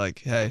shoulder and be like,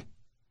 hey,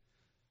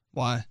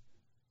 why?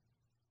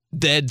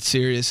 Dead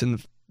serious in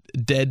the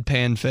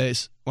deadpan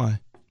face. Why?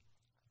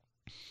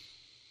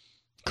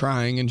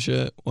 Crying and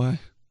shit. Why?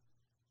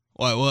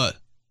 Why what?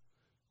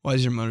 Why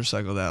is your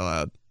motorcycle that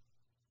loud?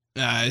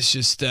 It's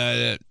just,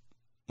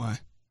 why?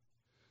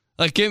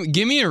 Like,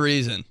 give me a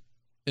reason.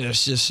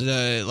 It's just,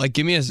 like,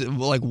 give me a,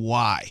 like,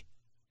 why?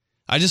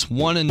 I just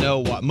want to know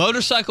why.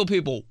 Motorcycle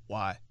people,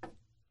 why?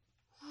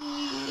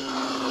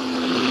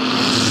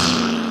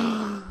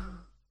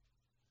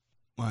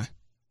 Why?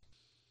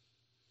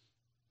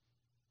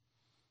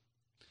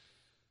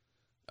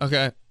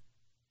 Okay.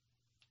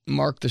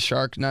 Mark the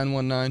Shark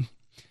 919.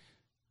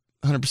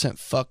 100%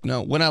 fuck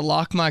no. When I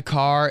lock my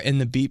car and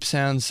the beep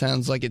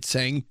sounds like it's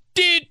saying,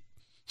 "Did."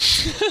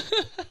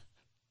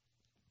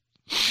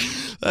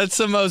 That's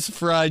the most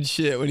fried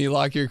shit when you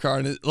lock your car.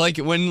 And like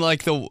when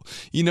like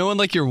when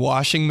like your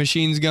washing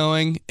machine's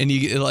going and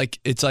you like,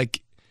 it's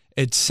like,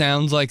 it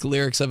sounds like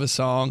lyrics of a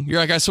song. You're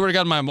like, I swear to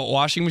God, my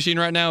washing machine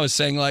right now is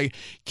saying like,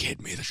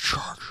 "Get me the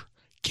charger,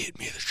 get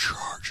me the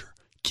charger,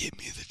 get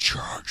me the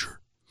charger."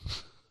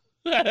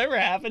 That ever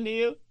happened to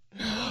you?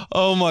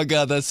 Oh my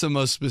God, that's the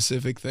most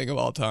specific thing of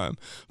all time.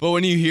 But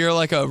when you hear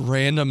like a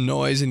random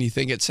noise and you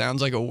think it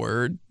sounds like a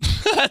word,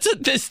 that's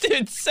what this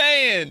dude's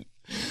saying.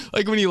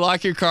 Like when you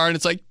lock your car and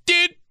it's like,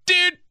 dude.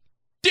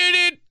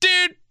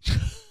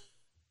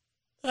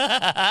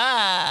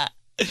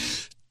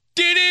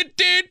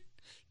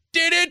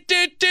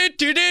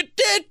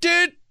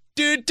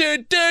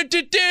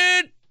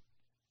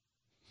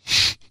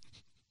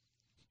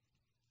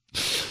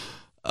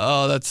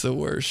 Oh, that's the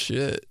worst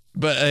shit.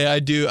 But I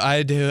do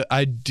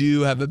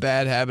have a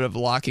bad habit of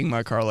locking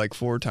my car like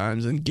 4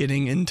 times and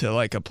getting into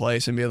like a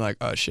place and being like,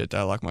 oh shit, did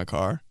I lock my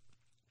car?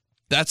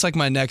 That's like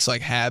my next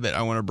like habit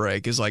I want to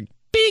break is like,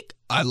 beep,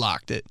 I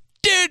locked it.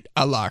 Dude,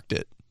 I locked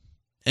it.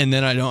 And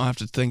then I don't have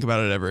to think about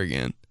it ever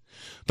again.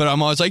 But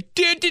I'm always like,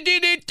 and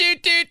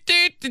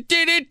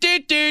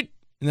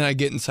then I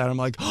get inside, I'm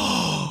like,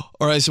 oh,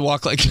 or I just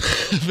walk like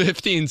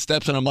 15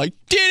 steps and I'm like,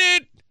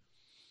 did it.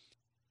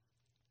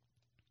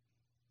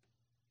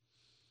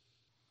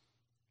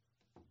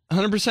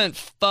 "100%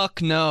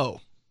 fuck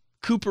no."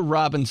 Cooper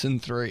Robinson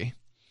 3.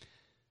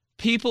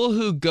 People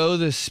who go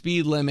the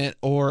speed limit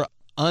or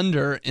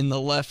under in the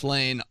left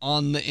lane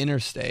on the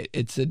interstate.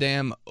 It's a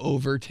damn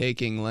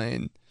overtaking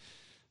lane.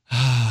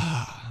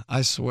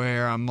 I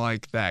swear I'm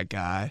like that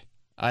guy.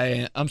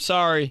 I'm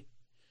sorry.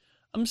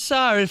 I'm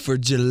sorry for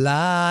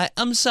July.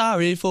 I'm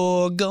sorry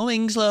for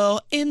going slow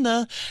in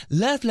the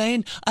left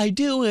lane. I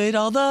do it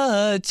all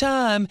the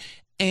time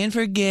and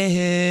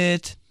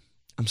forget.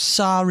 I'm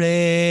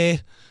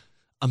sorry.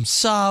 I'm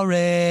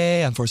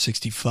sorry. I'm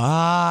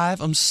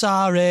 465. I'm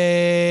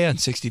sorry. I'm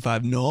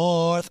 65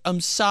 North. I'm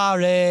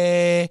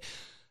sorry.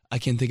 I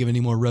can't think of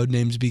any more road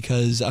names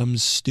because I'm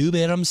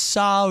stupid. I'm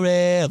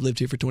sorry. I've lived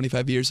here for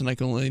 25 years and I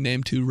can only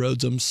name 2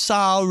 roads. I'm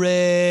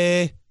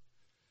sorry.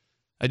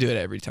 I do it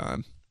every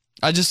time.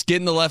 I just get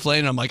in the left lane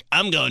and I'm like,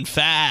 I'm going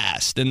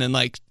fast. And then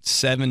like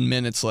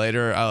 7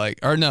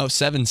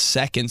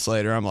 seconds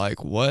later, I'm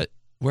like, what?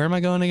 Where am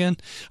I going again?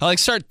 I like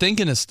start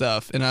thinking of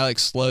stuff and I like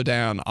slow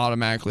down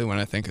automatically when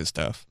I think of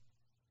stuff.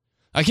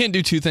 I can't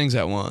do 2 things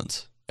at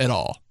once at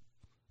all.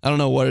 I don't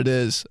know what it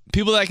is.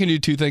 People that can do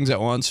 2 things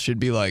at once should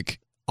be like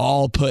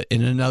all put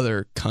in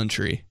another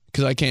country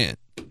because I can't.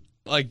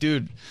 Like,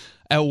 dude,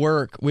 at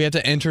work, we have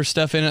to enter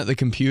stuff in at the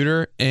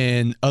computer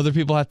and other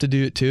people have to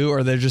do it too,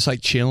 or they're just like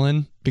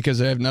chilling because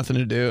they have nothing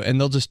to do and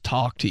they'll just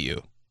talk to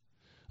you.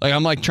 Like,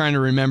 I'm like trying to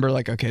remember,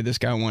 like, okay, this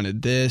guy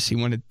wanted this, he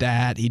wanted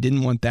that, he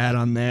didn't want that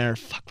on there.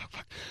 Fuck.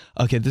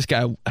 Okay, this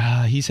guy,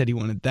 he said he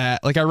wanted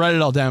that. Like, I write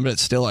it all down, but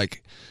it's still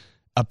like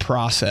a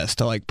process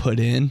to like put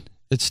in.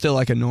 It's still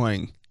like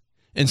annoying.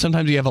 And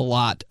sometimes you have a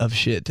lot of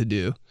shit to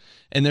do.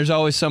 And there's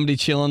always somebody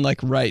chilling like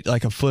right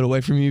like a foot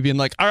away from you being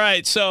like, all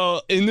right,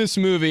 so in this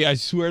movie, I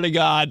swear to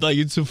God, like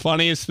it's the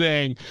funniest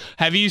thing.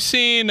 Have you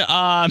seen,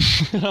 and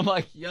I'm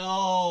like,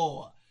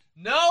 yo,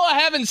 no, I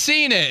haven't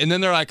seen it. And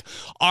then they're like,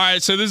 all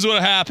right, so this is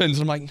what happens.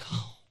 And I'm like, no,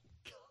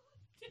 God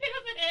damn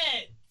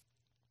it.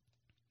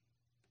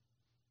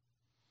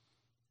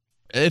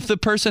 If the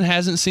person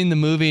hasn't seen the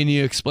movie and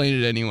you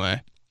explain it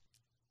anyway,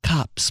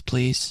 cops,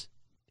 please.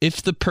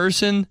 If the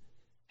person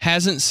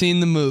hasn't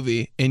seen the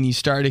movie and you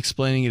start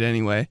explaining it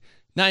anyway,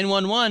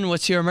 911,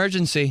 what's your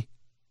emergency?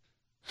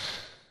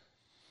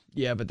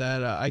 Yeah, but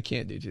that I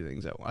can't do 2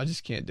 things at once. I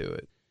just can't do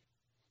it.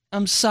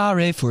 I'm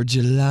sorry for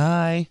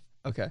July.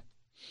 Okay.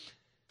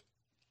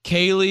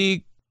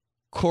 Kaylee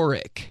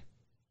Korick.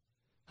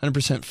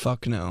 100%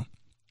 fuck no.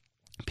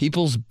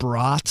 People's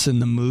brats in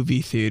the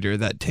movie theater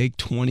that take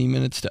 20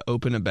 minutes to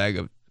open a bag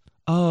of...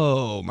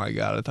 Oh my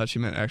God, I thought she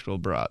meant actual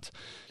brats.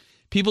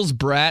 People's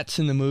brats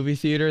in the movie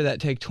theater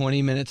that take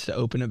 20 minutes to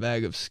open a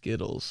bag of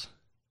Skittles.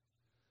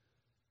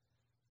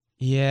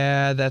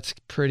 Yeah, that's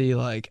pretty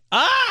like,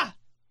 but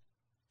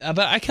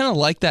I kind of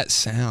like that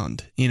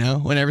sound, you know,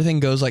 when everything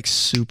goes like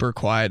super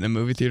quiet in a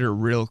movie theater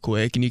real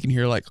quick and you can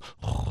hear like,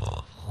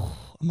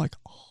 I'm like,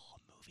 oh,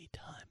 movie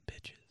time,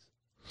 bitches.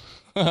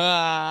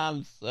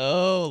 I'm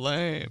so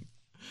lame.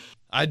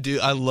 I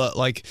love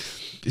like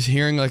just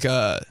hearing like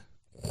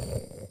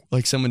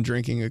someone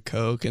drinking a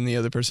Coke and the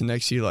other person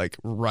next to you like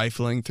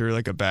rifling through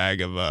like a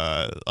bag of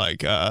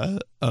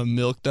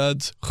Milk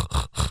Duds.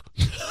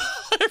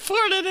 They're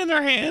pouring it in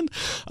their hand.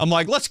 I'm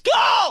like, let's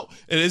go!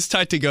 It is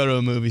tight to go to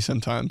a movie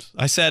sometimes.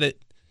 I said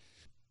it.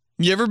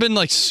 You ever been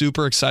like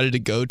super excited to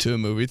go to a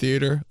movie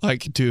theater?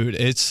 Like, dude,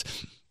 it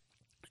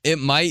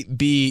might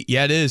be,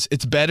 yeah, it is.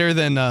 It's better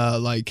than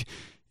like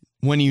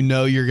when you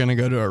know you're going to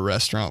go to a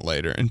restaurant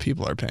later and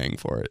people are paying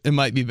for it. It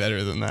might be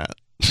better than that.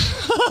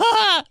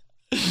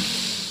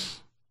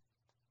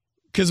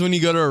 Because when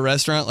you go to a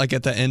restaurant, like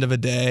at the end of a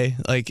day,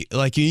 like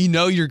you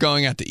know you're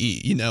going out to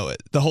eat. You know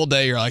it. The whole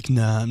day you're like,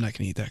 nah, I'm not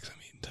going to eat that because I'm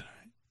eating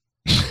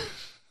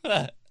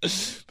tonight.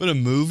 But a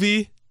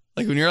movie,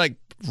 like when you're like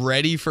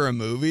ready for a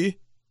movie,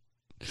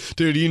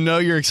 dude, you know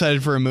you're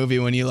excited for a movie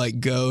when you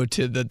like go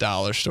to the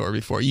dollar store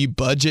before. You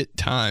budget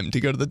time to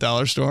go to the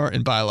dollar store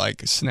and buy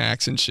like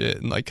snacks and shit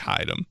and like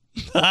hide them.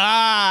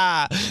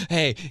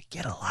 Hey,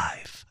 get a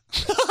life.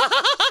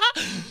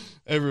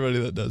 Everybody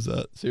that does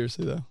that.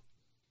 Seriously though.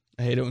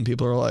 I hate it when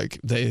people are like,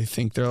 they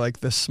think they're like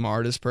the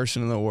smartest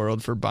person in the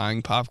world for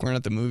buying popcorn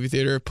at the movie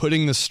theater,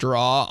 putting the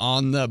straw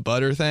on the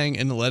butter thing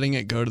and letting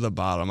it go to the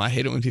bottom. I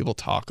hate it when people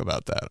talk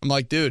about that. I'm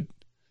like, dude,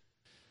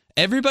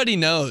 everybody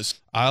knows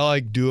I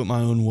like do it my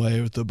own way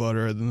with the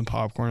butter and the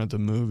popcorn at the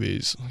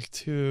movies. Like,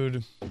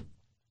 dude,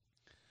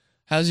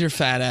 how's your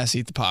fat ass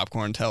eat the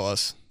popcorn? Tell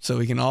us so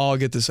we can all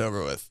get this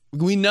over with.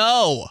 We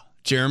know,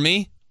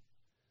 Jeremy.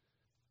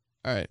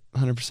 All right,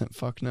 100%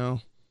 fuck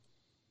no.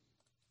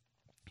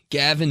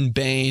 Gavin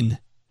Bain.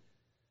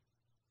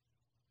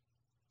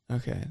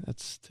 Okay,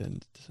 that's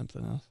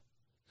something else.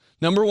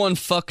 Number one,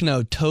 fuck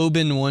no.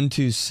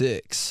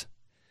 Tobin126.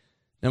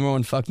 Number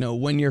one, fuck no.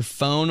 When your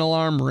phone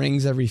alarm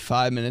rings every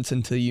 5 minutes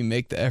until you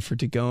make the effort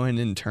to go in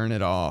and turn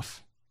it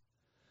off.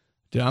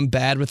 Dude, I'm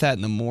bad with that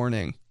in the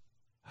morning.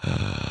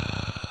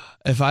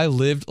 If I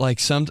lived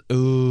like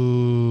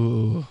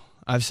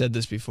I've said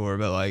this before,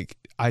 but like,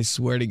 I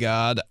swear to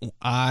God,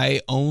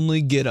 I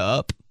only get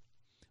up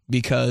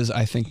because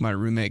I think my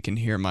roommate can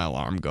hear my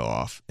alarm go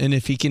off. And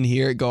if he can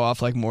hear it go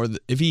off like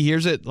if he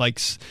hears it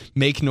like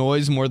make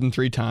noise more than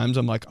 3 times,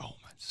 I'm like, oh,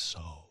 I'm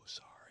so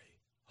sorry.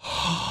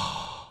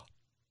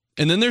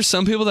 And then there's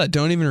some people that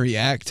don't even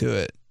react to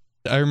it.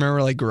 I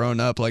remember like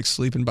growing up, like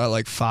sleeping by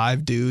like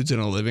 5 dudes in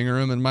a living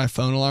room and my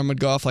phone alarm would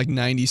go off like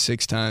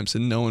 96 times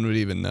and no one would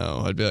even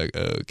know. I'd be like,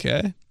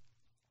 okay.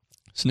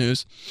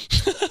 Snooze.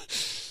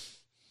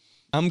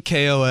 I'm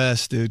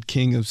KOS, dude.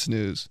 King of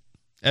snooze.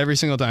 Every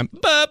single time.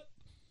 Boop.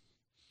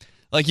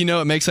 Like, you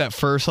know, it makes that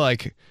first,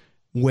 like,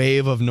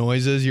 wave of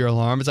noises, your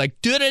alarm. It's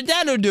like,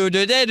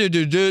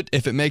 do-do-do-do-do-do-do-do-do.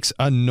 If it makes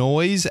a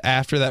noise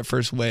after that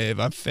first wave,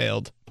 I've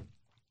failed.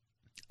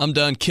 I'm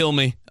done. Kill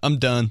me. I'm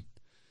done.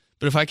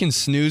 But if I can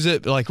snooze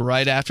it, like,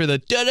 right after the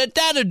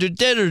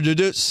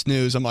do-do-do-do-do-do-do-do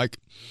snooze, I'm like,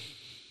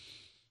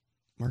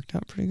 worked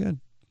out pretty good.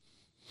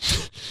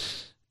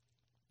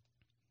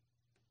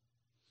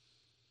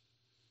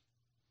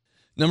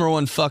 Number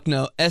one, fuck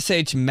no.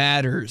 SH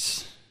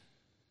matters.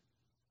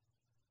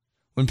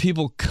 When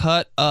people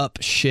cut up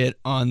shit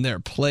on their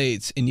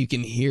plates and you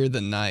can hear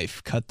the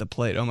knife cut the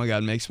plate. Oh my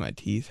God, it makes my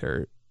teeth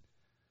hurt.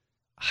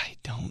 I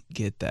don't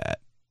get that.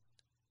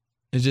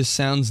 It just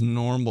sounds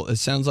normal. It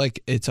sounds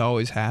like it's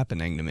always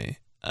happening to me.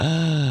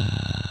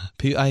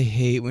 I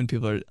hate when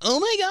people are, oh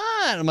my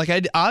God. I'm like,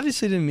 I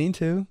obviously didn't mean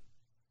to.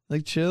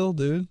 Like, chill,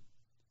 dude.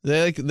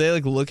 They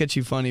look at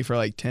you funny for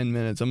like 10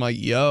 minutes. I'm like,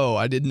 yo,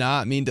 I did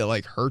not mean to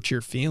like hurt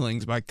your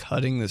feelings by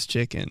cutting this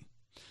chicken.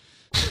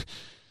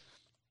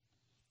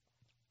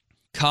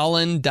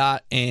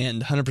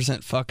 Colin.and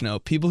 100% fuck no.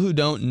 People who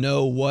don't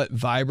know what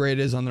vibrate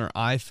is on their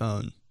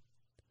iPhone.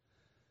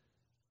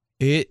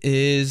 It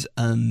is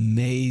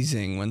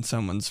amazing when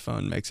someone's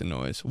phone makes a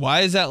noise.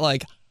 Why is that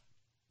like,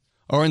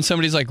 or when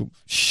somebody's like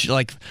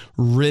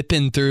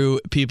ripping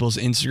through people's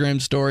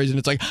Instagram stories and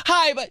it's like,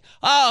 hi, but,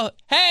 oh,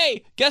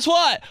 hey, guess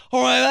what?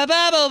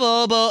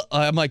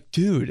 I'm like,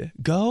 dude,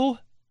 go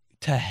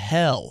to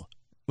hell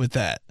with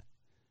that.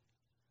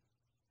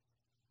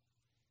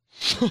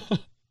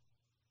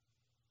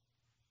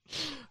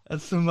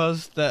 That's the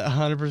most, that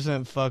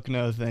 100% fuck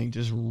no thing,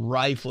 just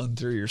rifling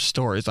through your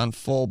stories on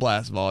full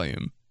blast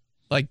volume.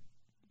 Like,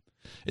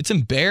 it's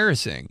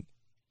embarrassing.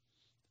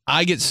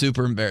 I get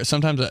super embarrassed.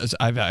 Sometimes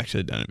I've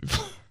actually done it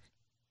before.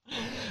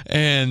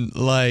 And,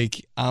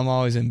 like, I'm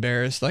always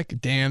embarrassed. Like,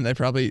 damn, they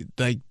probably,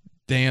 like,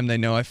 damn, they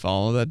know I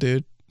follow that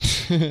dude.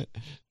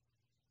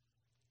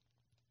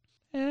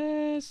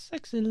 Hey,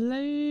 sexy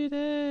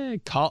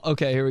lady.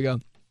 Okay, here we go.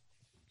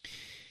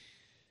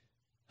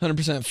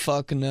 100%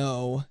 fuck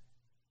no.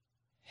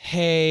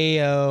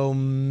 Hey, oh,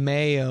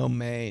 Mayo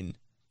Main.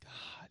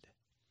 God,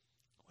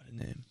 what a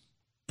name.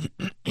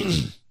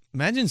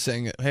 Imagine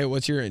saying it. Hey,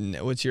 what's your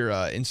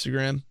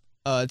Instagram?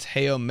 It's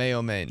Heyo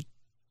Mayo Main.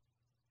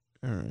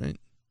 All right.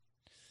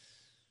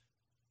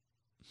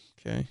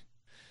 Okay.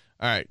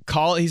 All right.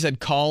 He said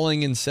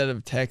calling instead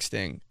of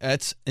texting.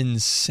 That's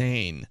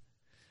insane.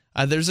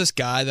 There's this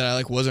guy that I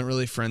like wasn't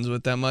really friends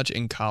with that much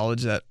in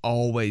college that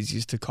always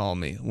used to call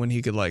me when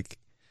he could like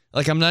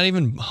I'm not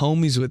even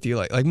homies with you.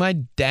 Like my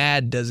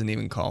dad doesn't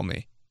even call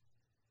me.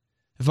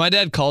 If my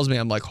dad calls me,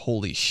 I'm like,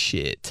 holy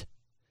shit.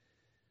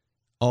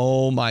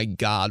 Oh my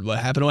God, what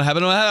happened? What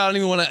happened? I don't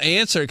even want to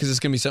answer because it's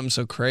going to be something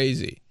so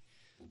crazy.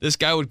 This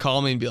guy would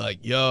call me and be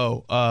like,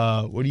 yo,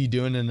 what are you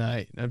doing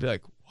tonight? And I'd be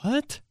like,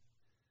 what?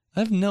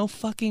 I have no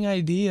fucking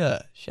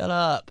idea. Shut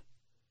up.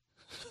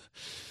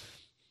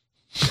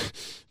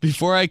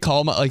 Before I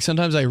call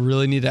sometimes I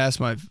really need to ask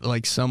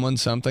someone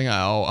something.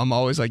 I'm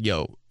always like,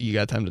 yo, you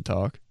got time to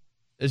talk?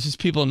 It's just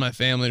people in my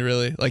family,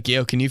 really. Like,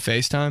 yo, can you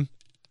FaceTime?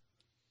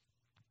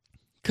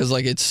 Cause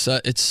like it's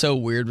so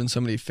weird when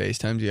somebody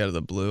FaceTimes you out of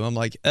the blue. I'm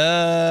like,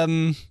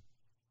 the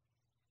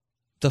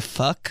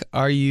fuck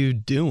are you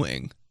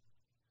doing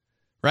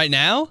right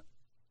now?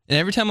 And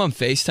every time I'm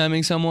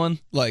FaceTiming someone,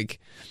 like,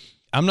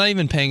 I'm not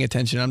even paying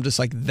attention. I'm just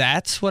like,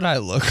 that's what I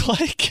look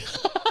like.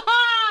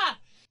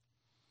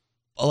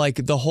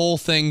 Like the whole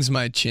thing's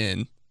my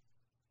chin.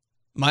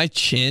 My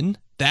chin,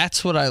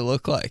 that's what I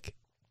look like.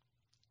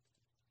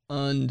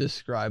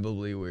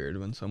 Undescribably weird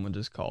when someone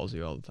just calls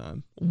you all the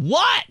time.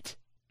 What?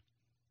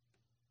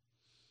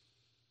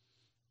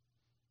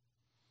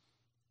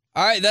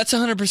 All right, that's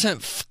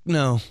 100%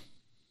 no.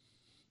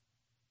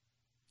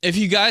 If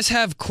you guys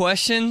have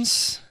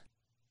questions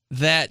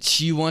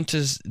that you want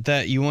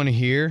to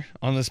hear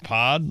on this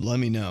pod, let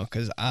me know,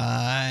 because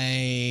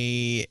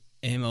I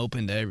am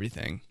open to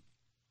everything.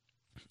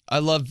 I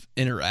love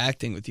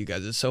interacting with you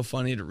guys. It's so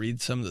funny to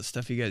read some of the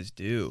stuff you guys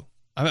do.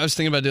 I was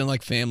thinking about doing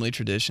like family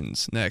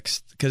traditions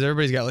next, because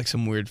everybody's got like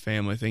some weird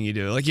family thing you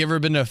do. Like, you ever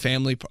been to a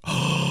family?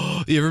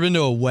 You ever been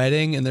to a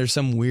wedding and there's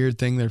some weird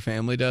thing their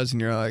family does,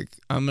 and you're like,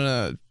 I'm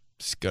gonna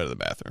just go to the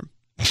bathroom.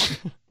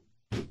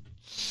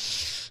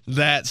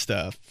 That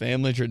stuff,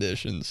 family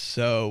traditions,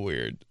 so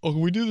weird. Oh,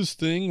 we do this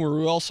thing where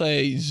we all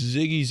say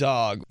Ziggy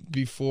Zog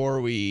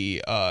before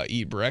we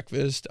eat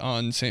breakfast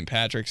on St.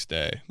 Patrick's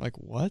Day. Like,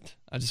 what?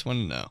 I just want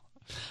to know.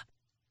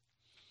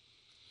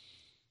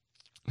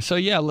 So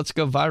yeah, let's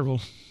go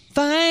viral.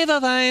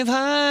 Viral.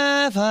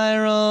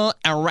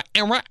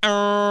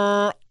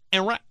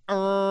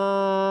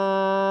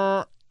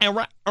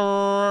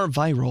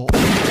 Viral.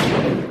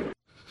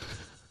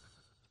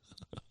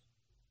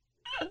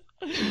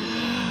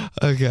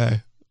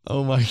 Okay.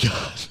 Oh my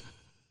God.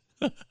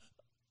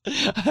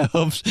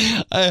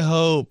 I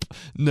hope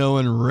no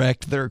one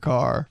wrecked their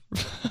car.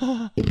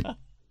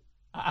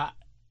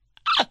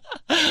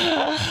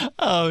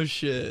 Oh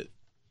shit.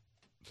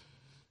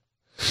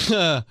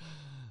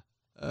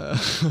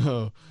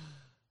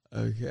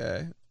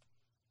 Okay.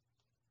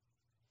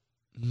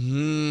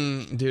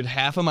 Dude,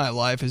 half of my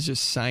life is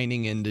just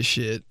signing into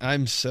shit.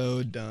 I'm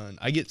so done.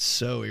 I get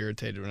so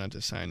irritated when I have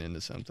to sign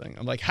into something.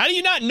 I'm like, how do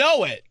you not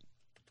know it?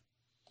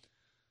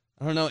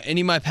 I don't know any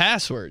of my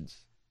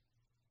passwords.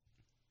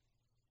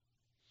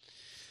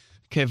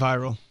 Okay,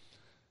 viral.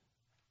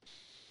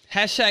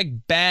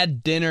 Hashtag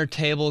bad dinner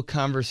table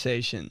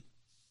conversation.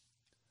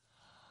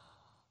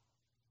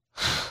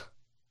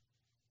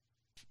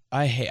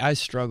 I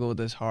struggle with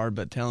this hard,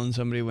 but telling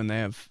somebody when they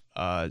have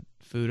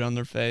food on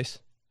their face.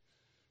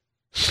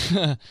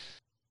 Like,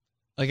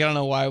 I don't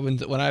know why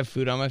when I have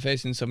food on my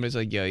face and somebody's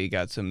like, yo, you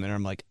got some there,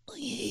 I'm like, I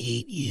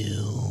hate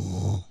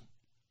you.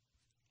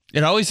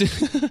 It always,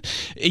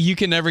 you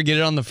can never get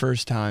it on the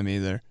first time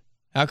either.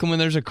 How come when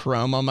there's a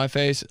crumb on my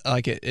face,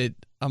 like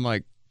I'm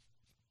like,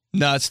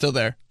 no, it's still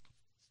there.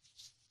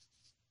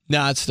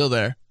 No, it's still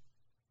there.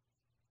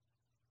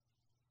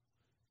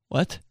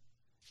 What?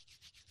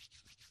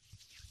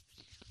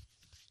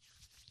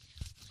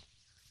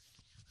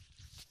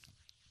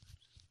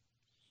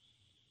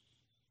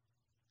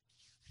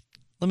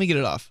 Let me get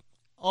it off.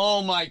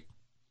 Oh my.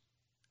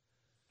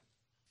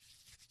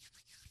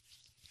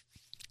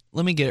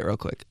 Let me get it real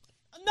quick.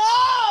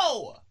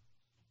 No!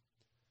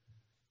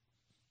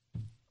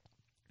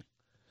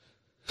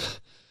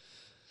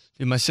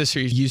 Dude, my sister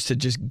used to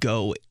just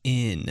go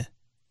in.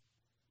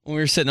 When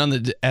we were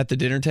sitting at the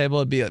dinner table,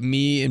 it'd be like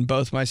me and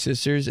both my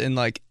sisters, and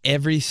like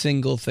every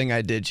single thing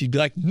I did, she'd be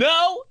like,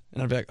 no!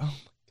 And I'd be like, oh my God.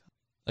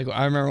 Like,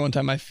 I remember one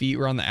time my feet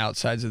were on the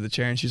outsides of the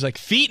chair, and she's like,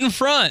 feet in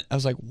front! I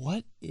was like,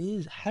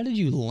 how did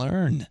you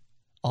learn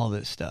all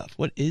this stuff?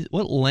 What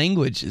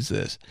language is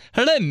this?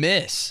 How did I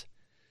miss?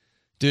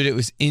 Dude, it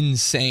was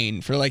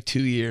insane for like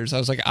 2 years. I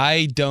was like,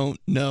 I don't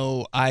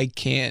know. I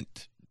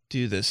can't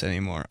do this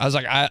anymore. I was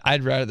like,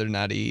 I'd rather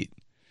not eat.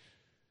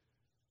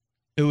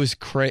 It was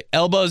crazy.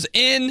 Elbows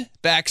in,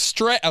 back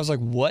straight. I was like,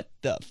 what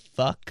the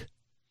fuck?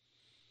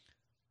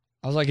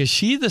 I was like, is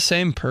she the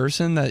same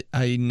person that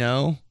I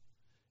know?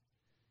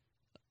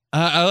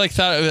 I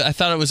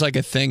thought it was like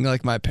a thing,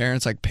 like my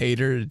parents like paid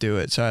her to do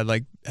it, so I'd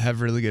like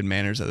have really good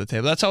manners at the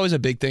table. That's always a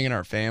big thing in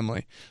our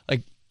family.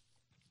 Like,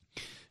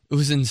 it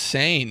was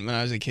insane when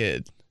I was a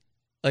kid.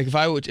 Like,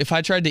 if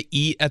I tried to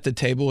eat at the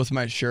table with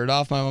my shirt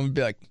off, my mom would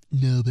be like,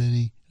 no,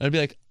 Benny. I'd be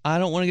like, I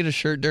don't want to get a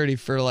shirt dirty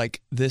for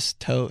like this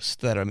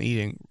toast that I'm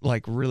eating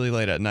like really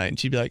late at night. And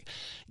she'd be like,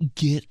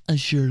 get a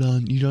shirt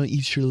on. You don't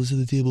eat shirtless at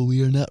the table.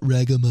 We are not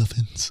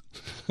ragamuffins.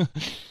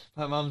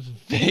 My mom's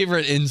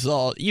favorite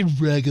insult. You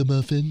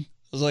ragamuffin.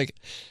 I was like,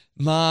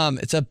 Mom,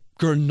 it's a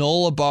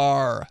granola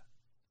bar.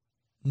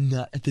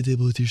 Not at the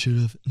table with your shirt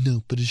off.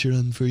 No, put a shirt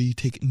on before you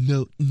take...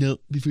 No.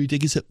 Before you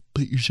take a sip,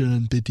 put your shirt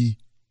on, Betty.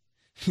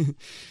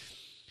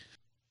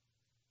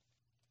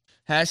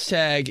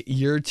 Hashtag,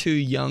 you're too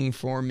young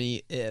for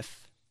me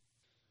if.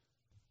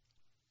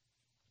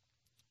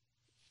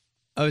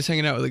 I was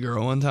hanging out with a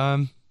girl one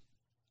time.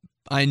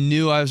 I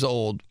knew I was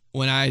old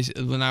when I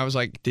was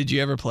like, did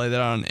you ever play that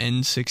on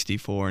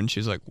N64? And she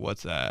was like,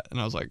 what's that?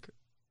 And I was like,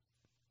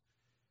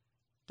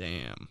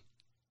 damn.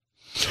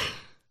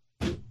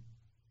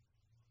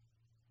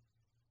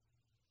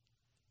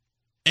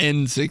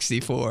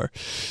 N64.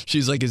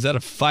 She's like, is that a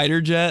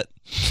fighter jet?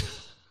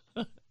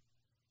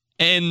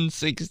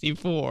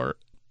 N64.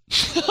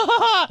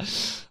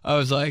 I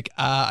was like,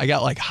 I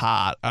got like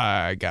hot.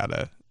 I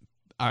gotta.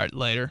 All right,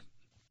 later.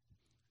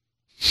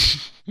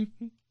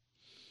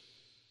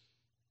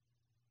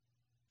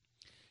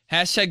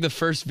 Hashtag the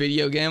first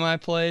video game I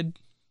played.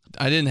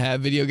 I didn't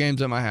have video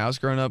games at my house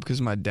growing up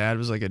because my dad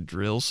was like a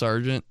drill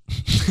sergeant.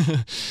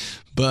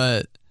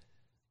 But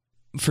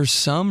for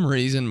some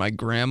reason, my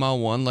grandma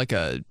won like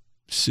a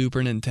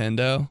Super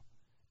Nintendo,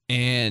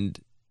 and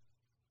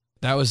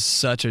that was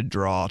such a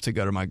draw to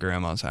go to my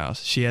grandma's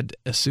house. She had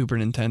a Super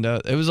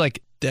Nintendo. It was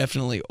like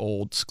definitely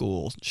old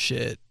school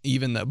shit,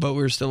 even though, but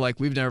we were still like,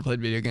 we've never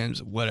played video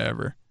games,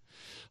 whatever.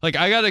 Like,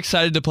 I got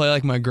excited to play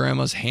like my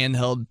grandma's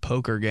handheld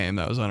poker game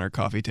that was on her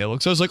coffee table.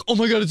 So I was like, oh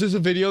my God, is this a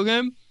video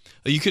game?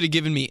 You could have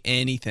given me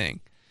anything.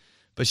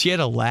 But she had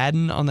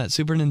Aladdin on that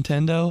Super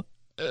Nintendo.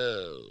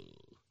 Oh,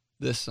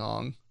 this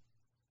song.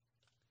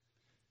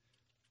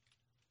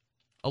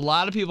 A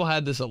lot of people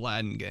had this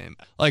Aladdin game.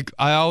 Like,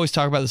 I always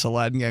talk about this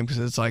Aladdin game because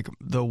it's like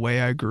the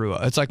way I grew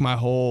up. It's like my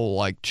whole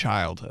like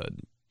childhood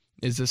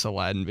is this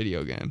Aladdin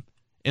video game.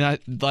 And I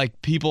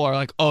like, people are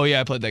like, oh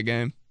yeah, I played that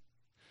game.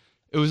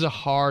 It was the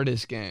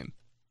hardest game.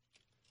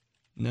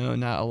 No,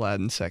 not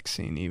Aladdin sex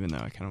scene, even though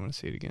I kind of want to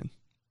see it again.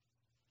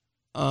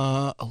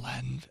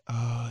 Aladdin,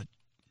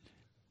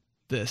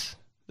 this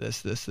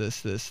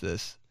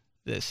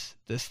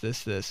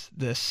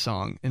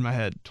song in my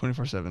head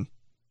 24/7.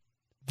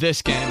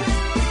 This game.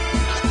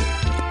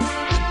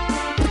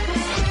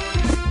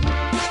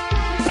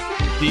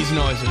 These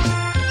noises.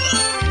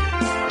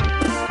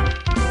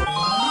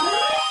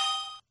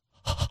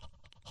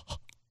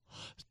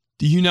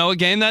 Do you know a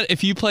game that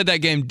if you played that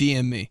game,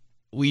 DM me.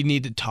 We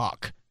need to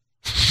talk.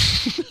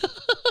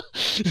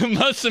 The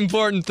most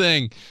important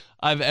thing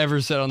I've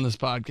ever said on this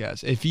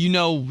podcast. If you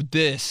know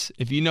this,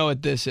 if you know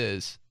what this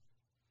is.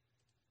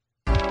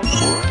 Oh,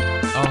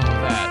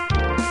 that.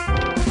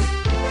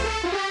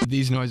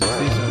 These noises.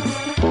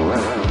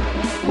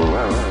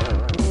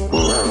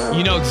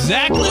 You know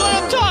exactly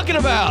what I'm talking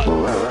about.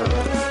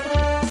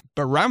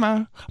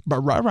 Barrera.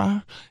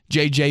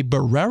 JJ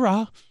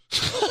Barrera.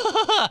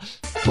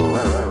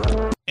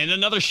 And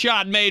another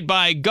shot made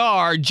by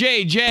Gar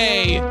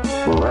JJ.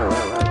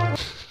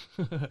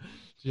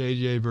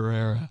 JJ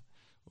Barrera.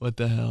 What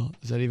the hell?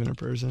 Is that even a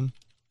person?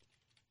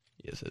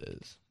 Yes, it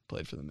is.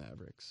 Played for the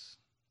Mavericks.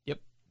 Yep.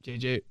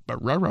 JJ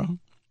Barrera.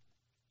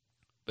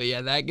 But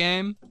yeah, that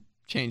game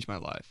changed my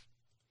life.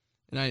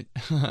 And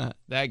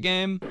that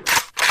game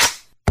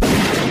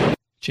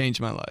changed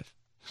my life.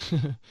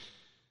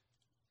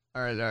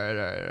 All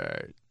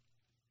right.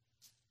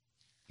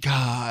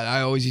 God,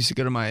 I always used to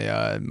go to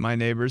my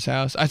neighbor's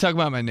house. I talk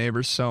about my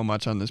neighbors so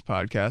much on this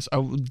podcast. I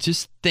would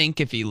just think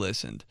if he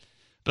listened.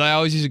 But I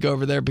always used to go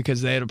over there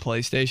because they had a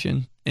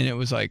PlayStation, and it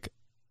was like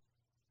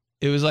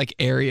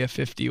Area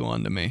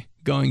 51 to me,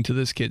 going to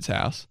this kid's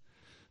house.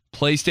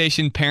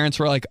 PlayStation, parents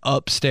were like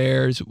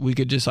upstairs. We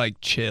could just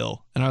like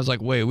chill. And I was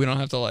like, wait, we don't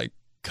have to like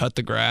cut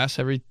the grass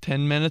every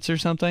 10 minutes or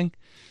something?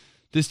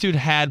 This dude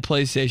had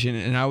PlayStation,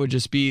 and I would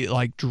just be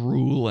like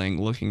drooling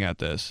looking at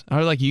this. I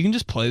was like, you can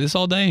just play this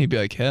all day? And he'd be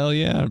like, hell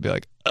yeah. I'd be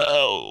like,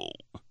 oh.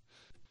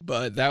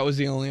 But that was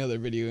the only other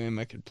video game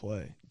I could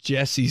play.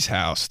 Jesse's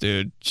house,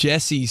 dude.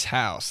 Jesse's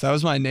house. That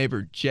was my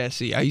neighbor,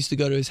 Jesse. I used to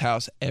go to his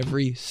house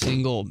every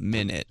single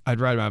minute.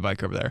 I'd ride my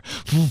bike over there.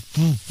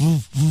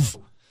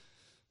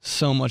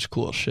 So much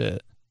cool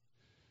shit.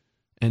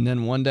 And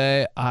then one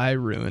day, I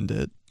ruined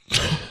it.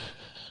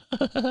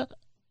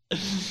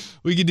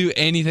 We could do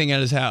anything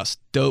at his house.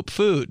 Dope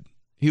food.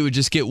 He would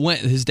just get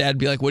his dad would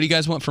be like, what do you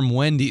guys want from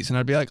Wendy's? And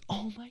I'd be like,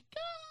 oh my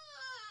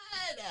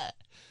God.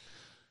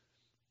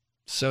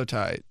 So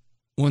tight.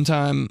 One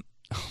time,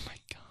 oh my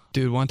God.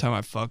 Dude, one time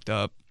I fucked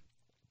up.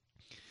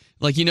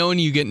 Like, you know when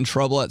you get in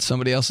trouble at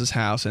somebody else's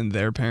house and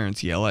their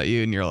parents yell at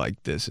you and you're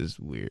like, this is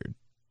weird.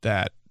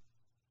 That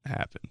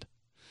happened.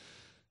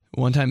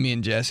 One time me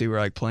and Jesse were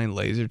like playing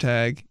laser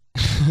tag.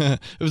 It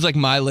was like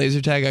my laser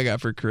tag I got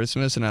for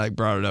Christmas, and I like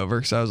brought it over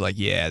because I was like,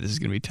 yeah, this is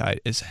gonna be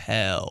tight as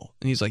hell.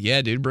 And he's like,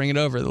 yeah, dude, bring it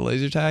over, the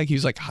laser tag. He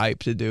was like hyped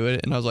to do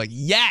it, and I was like,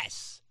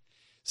 yes,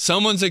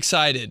 someone's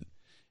excited,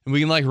 and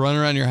we can like run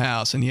around your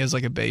house. And he has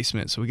like a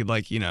basement, so we could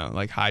like, you know,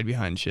 like hide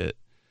behind shit.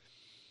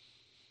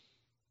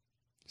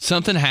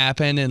 Something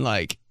happened, and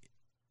like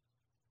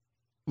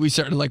we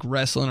started like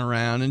wrestling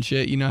around and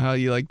shit. You know how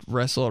you like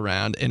wrestle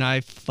around, and I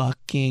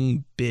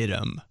fucking bit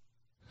him.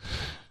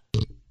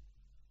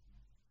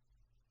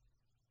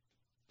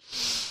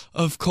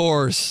 Of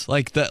course,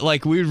 like that.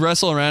 Like we'd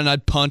wrestle around, and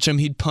I'd punch him,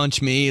 he'd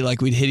punch me.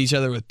 Like we'd hit each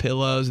other with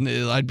pillows, and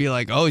I'd be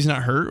like, "Oh, he's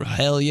not hurt."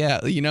 Hell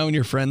yeah, you know when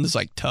your friend is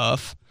like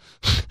tough.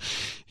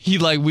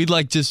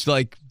 We'd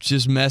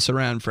just mess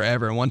around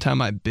forever. And one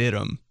time I bit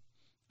him.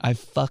 I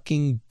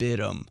fucking bit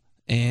him,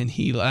 and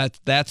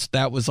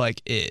that was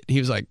like it. He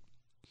was like,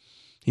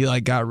 he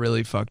like got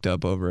really fucked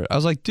up over it. I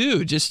was like,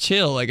 dude, just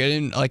chill. Like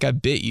I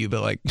bit you,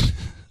 but like.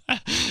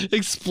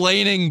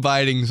 Explaining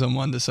biting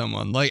someone to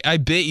someone. Like, I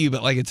bit you,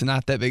 but like it's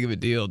not that big of a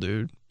deal,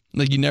 dude.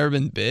 Like, you never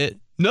been bit?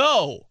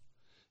 No.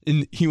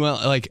 And he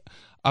went like,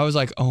 I was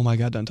like, oh my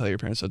God, don't tell your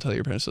parents, don't tell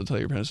your parents, don't tell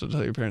your parents, don't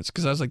tell your parents.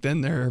 Because I was like,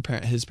 then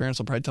his parents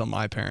will probably tell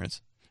my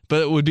parents.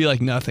 But it would be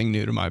like nothing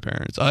new to my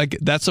parents. Like,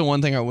 that's the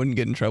one thing I wouldn't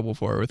get in trouble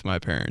for with my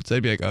parents.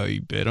 They'd be like, oh,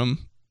 you bit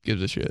him?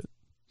 Gives a shit.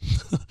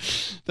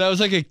 That was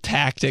like a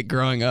tactic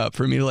growing up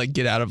for me to like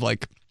get out of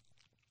like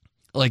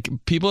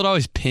people would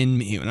always pin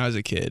me when I was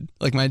a kid.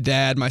 Like my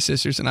dad, my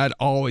sisters, and I'd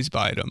always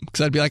bite them.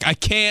 Because I'd be like, I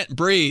can't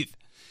breathe.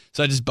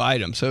 So I just bite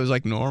them. So it was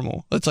like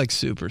normal. That's like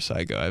super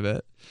psycho, I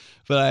bet.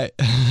 But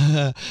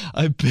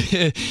I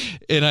bit,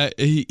 and I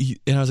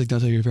was like, don't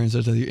tell your parents,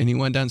 don't tell you. And he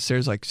went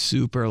downstairs like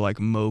super like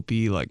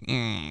mopey, like,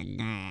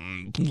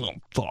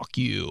 fuck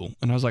you.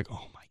 And I was like,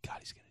 oh my God,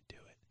 he's gonna do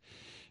it.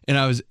 And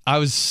I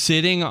was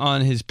sitting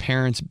on his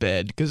parents'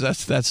 bed because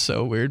that's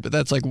so weird, but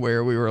that's like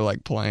where we were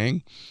like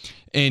playing.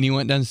 And he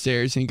went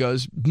downstairs and he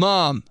goes,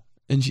 Mom,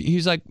 and she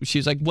was like,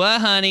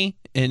 what, honey?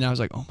 And I was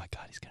like, oh my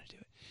God, he's gonna do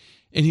it.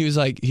 And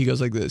he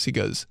goes like this. He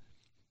goes,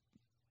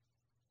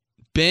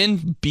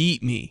 Ben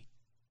beat me.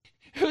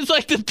 It was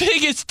like the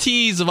biggest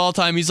tease of all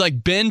time. He's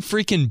like, Ben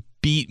freaking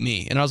beat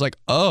me. And I was like,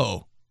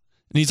 oh.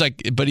 And he's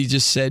like, but he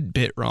just said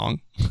bit wrong.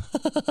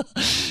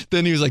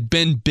 Then he was like,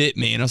 Ben bit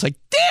me. And I was like,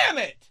 damn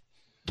it.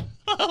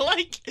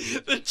 Like,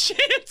 the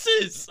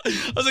chances.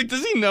 I was like,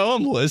 does he know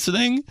I'm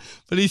listening?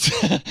 But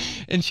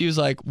and she was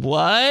like,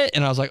 what?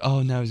 And I was like,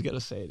 oh, now he's got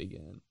to say it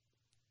again.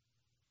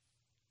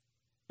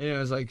 And it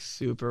was like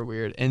super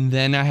weird. And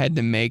then I had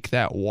to make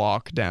that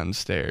walk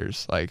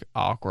downstairs, like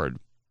awkward.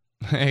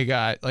 Hey,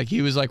 guy, like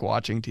he was like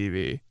watching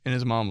TV and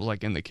his mom was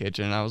like in the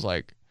kitchen. And I was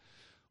like,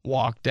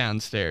 walk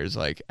downstairs.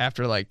 Like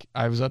after like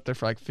I was up there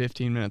for like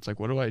 15 minutes. Like,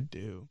 what do I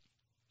do?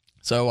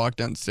 So I walked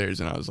downstairs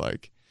and I was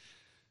like,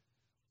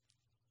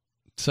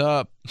 what's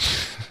up?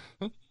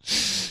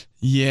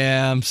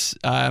 Yeah,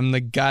 I'm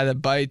the guy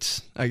that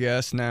bites, I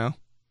guess now.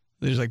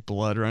 There's like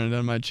blood running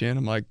down my chin.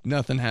 I'm like,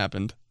 nothing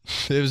happened.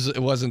 It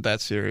wasn't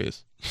that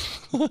serious.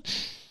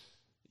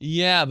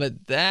 Yeah,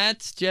 but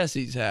that's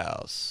Jesse's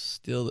house.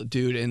 Still,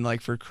 dude, and like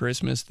for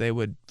Christmas, they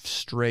would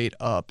straight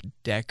up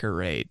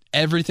decorate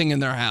everything in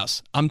their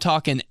house. I'm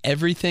talking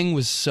everything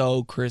was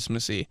so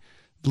Christmassy.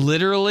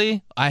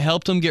 Literally, I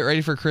helped them get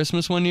ready for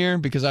Christmas one year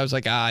because I was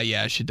like,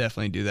 yeah, I should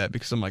definitely do that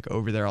because I'm like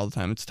over there all the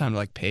time. It's time to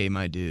like pay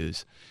my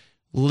dues.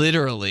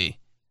 Literally,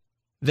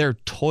 their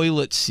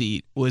toilet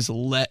seat was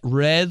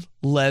red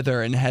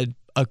leather and had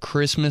a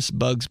Christmas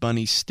Bugs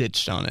Bunny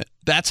stitched on it.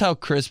 That's how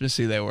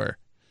Christmassy they were.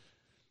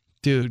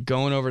 Dude,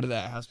 going over to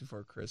that house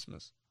before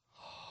Christmas.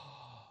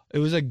 It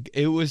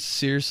was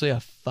seriously a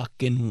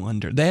fucking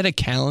wonder. They had a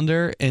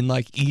calendar and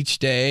like each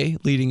day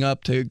leading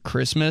up to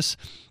Christmas,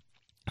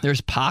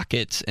 there's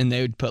pockets and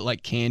they would put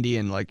like candy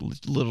and like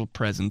little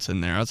presents in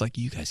there. I was like,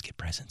 you guys get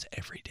presents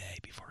every day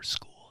before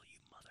school, you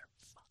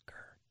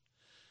motherfucker.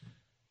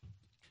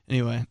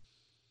 Anyway.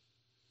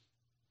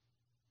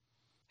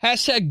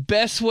 Hashtag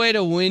best way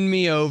to win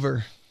me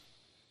over.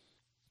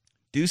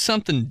 Do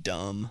something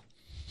dumb.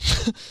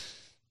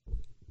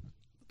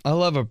 I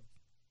love a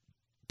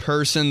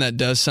person that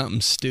does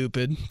something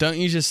stupid. Don't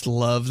you just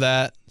love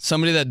that?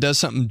 Somebody that does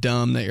something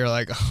dumb that you're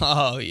like,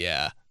 oh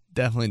yeah,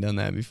 definitely done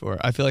that before.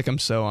 I feel like I'm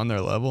so on their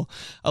level.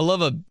 I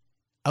love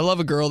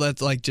a girl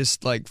that's like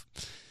just like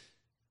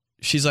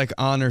she's like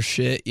on her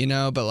shit, you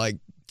know, but like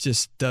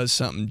just does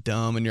something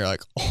dumb and you're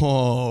like,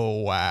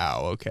 oh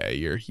wow, okay,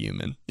 you're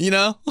human. You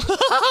know?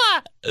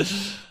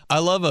 I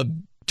love a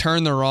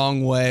turn the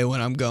wrong way when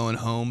I'm going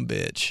home,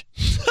 bitch.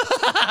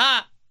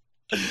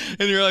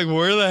 And you're like,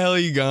 where the hell are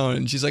you going?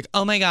 And she's like,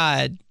 oh my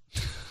God.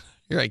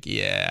 You're like,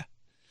 yeah.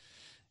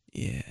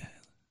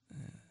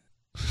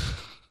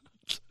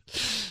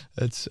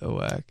 That's so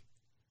whack.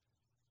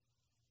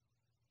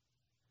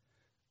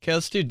 Okay,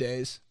 let's do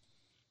days.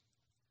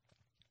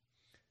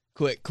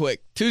 Quick.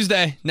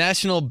 Tuesday,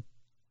 National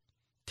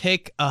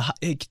Take a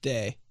Hike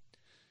Day.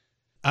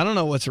 I don't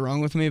know what's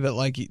wrong with me, but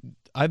like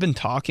I've been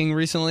talking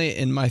recently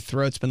and my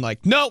throat's been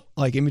like, nope.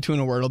 Like in between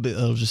a word,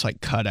 it'll just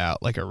like cut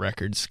out like a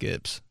record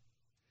skips.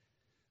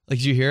 Like,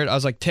 did you hear it? I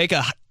was like, take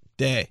a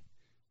day.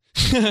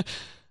 I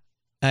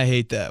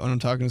hate that when I'm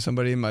talking to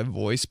somebody and my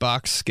voice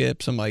box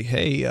skips. I'm like,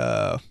 hey,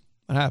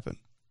 what happened?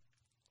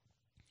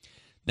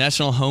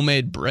 National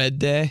Homemade Bread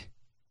Day.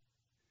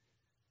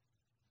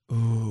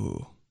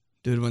 Ooh,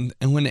 dude,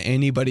 when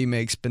anybody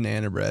makes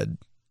banana bread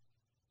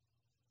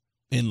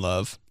in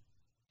love.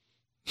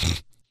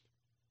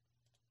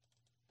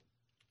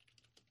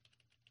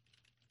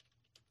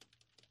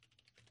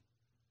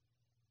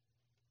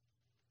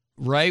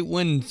 Right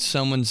when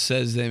someone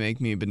says they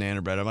make me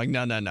banana bread, I'm like,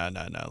 no.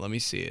 Let me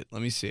see it.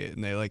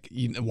 And they like,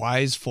 why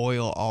is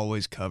foil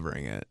always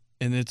covering it?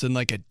 And it's in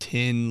like a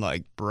tin,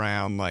 like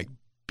brown, like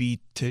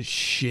beat to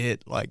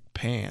shit, like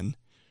pan.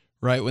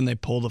 Right when they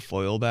pull the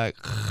foil back,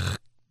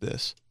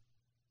 this.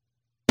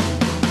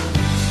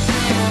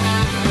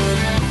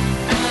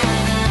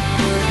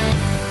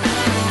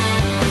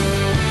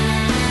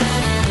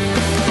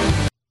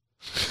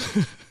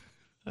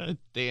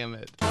 Damn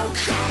it. Oh,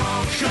 come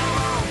on,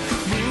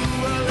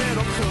 move a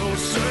little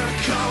closer,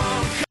 come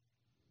on.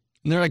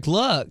 And they're like,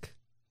 look,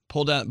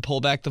 pull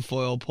back the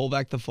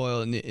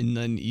foil, and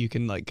then you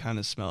can like kind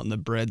of smell it. And the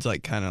bread's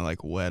like kind of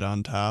like wet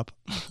on top.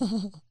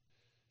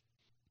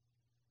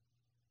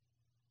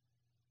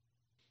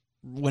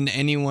 When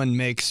anyone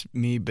makes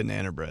me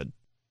banana bread,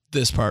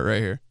 this part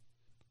right here.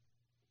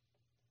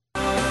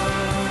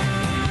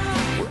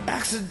 We're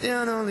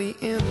accidentally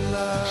in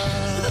love.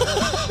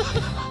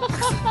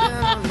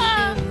 Accidentally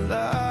in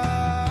love.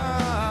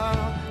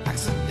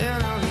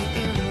 Accidentally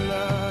in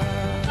love.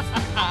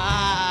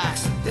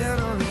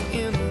 Accidentally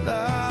in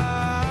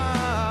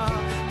love.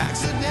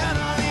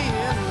 Accidentally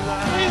in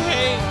love. I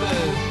hate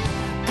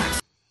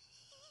this.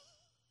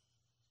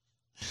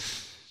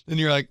 Then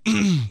you're like,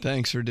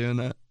 thanks for doing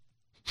that.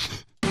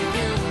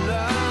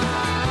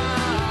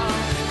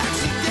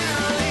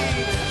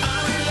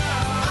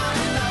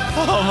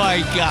 Oh my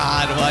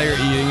God, while you're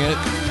eating it.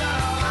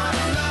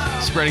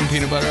 Spreading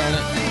peanut butter on it.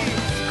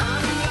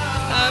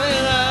 I'm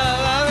in love,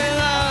 I'm in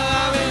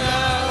love, I'm in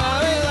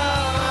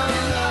love,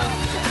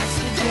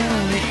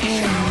 I'm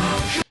in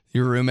love.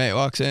 Your roommate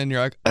walks in,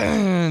 you're like,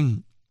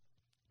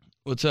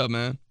 what's up,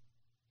 man?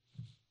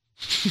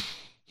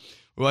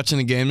 We're watching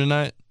the game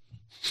tonight?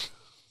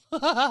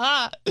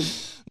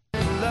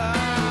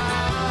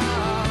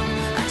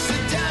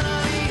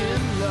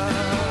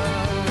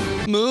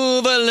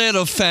 Move a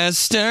little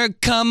faster.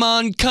 Come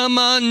on, come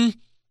on.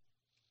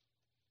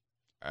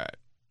 All right.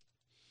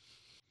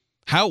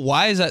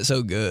 Why is that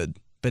so good?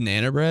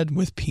 Banana bread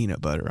with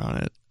peanut butter on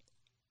it.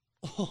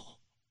 Oh.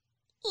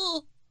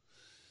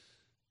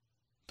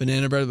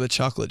 Banana bread with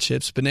chocolate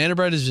chips. Banana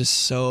bread is just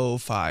so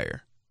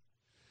fire.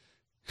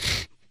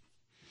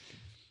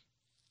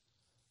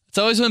 It's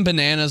always when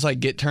bananas like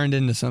get turned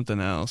into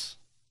something else.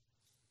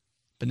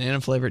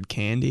 Banana flavored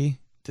candy,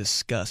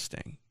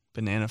 disgusting.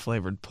 Banana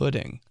flavored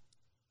pudding.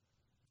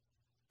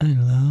 I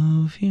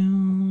love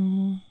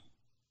you.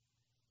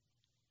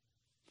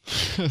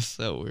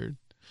 So weird.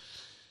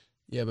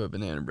 Yeah, but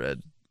banana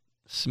bread.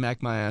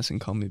 Smack my ass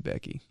and call me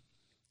Becky.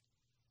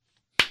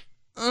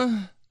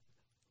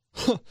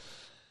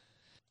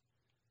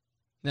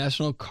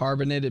 National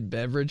Carbonated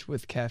Beverage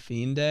with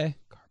Caffeine Day.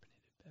 Carbonated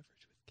beverage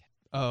with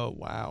caffeine. Oh,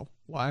 wow.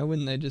 Why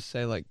wouldn't they just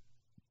say, like,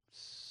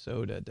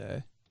 soda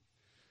day?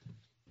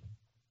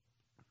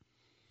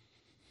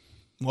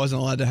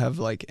 Wasn't allowed to have,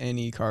 like,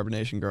 any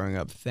carbonation growing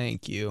up.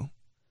 Thank you.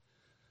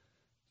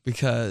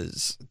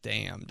 Because,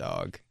 damn,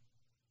 dog.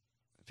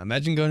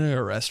 Imagine going to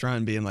a restaurant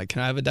and being like,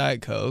 can I have a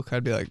Diet Coke?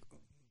 I'd be like,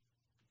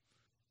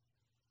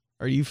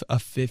 are you a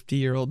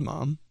 50-year-old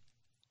mom?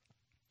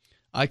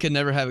 I could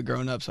never have it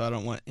growing up, so I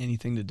don't want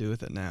anything to do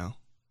with it now.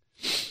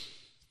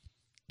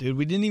 Dude,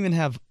 we didn't even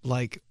have,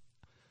 like,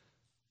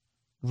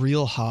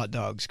 real hot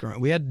dogs growing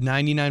up. We had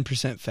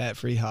 99%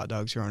 fat-free hot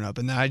dogs growing up,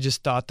 and I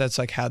just thought that's,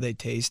 like, how they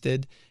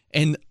tasted.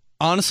 And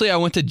honestly, I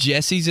went to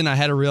Jesse's, and I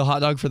had a real hot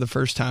dog for the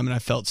first time, and I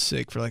felt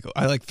sick for, like,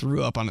 I, like,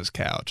 threw up on his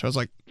couch. I was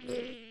like,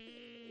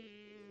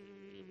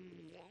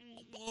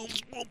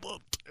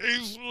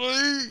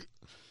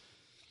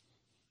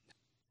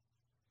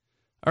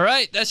 all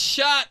right, that's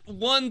shot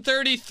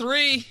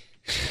 133.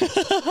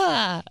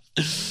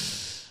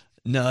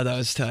 No, that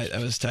was tight.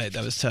 That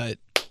was tight.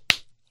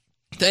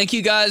 Thank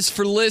you guys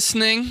for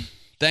listening.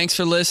 Thanks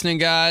for listening,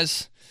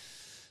 guys.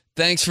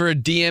 Thanks for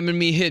DMing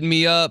me, hitting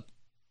me up.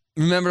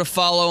 Remember to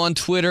follow on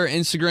Twitter,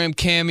 Instagram,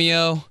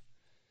 Cameo.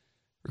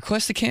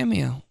 Request a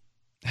Cameo.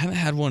 I haven't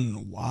had one in a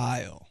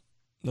while.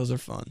 Those are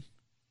fun.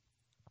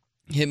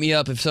 Hit me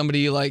up if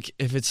somebody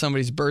if it's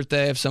somebody's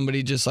birthday, if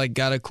somebody just like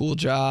got a cool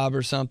job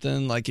or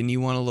something, like, and you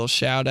want a little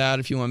shout out,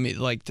 if you want me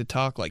like to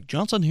talk like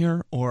Johnson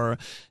here or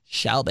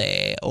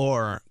Shelby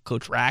or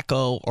Coach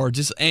Racco or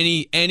just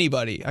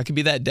anybody. I could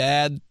be that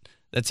dad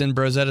that's in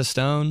Rosetta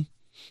Stone.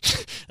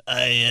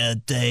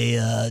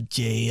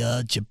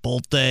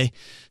 Chipotle.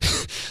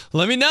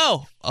 Let me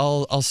know.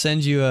 I'll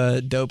send you a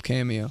dope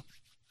cameo.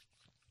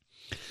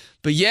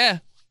 But yeah.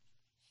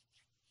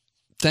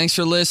 Thanks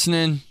for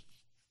listening.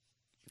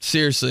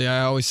 Seriously,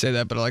 I always say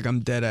that, but like I'm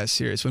dead ass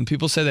serious. When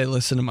people say they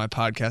listen to my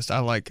podcast, I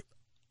like,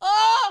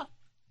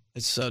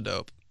 it's so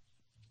dope.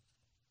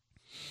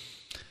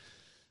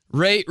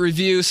 Rate,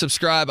 review,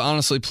 subscribe.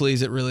 Honestly,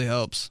 please, it really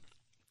helps.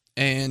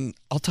 And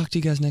I'll talk to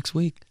you guys next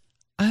week.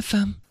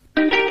 FM.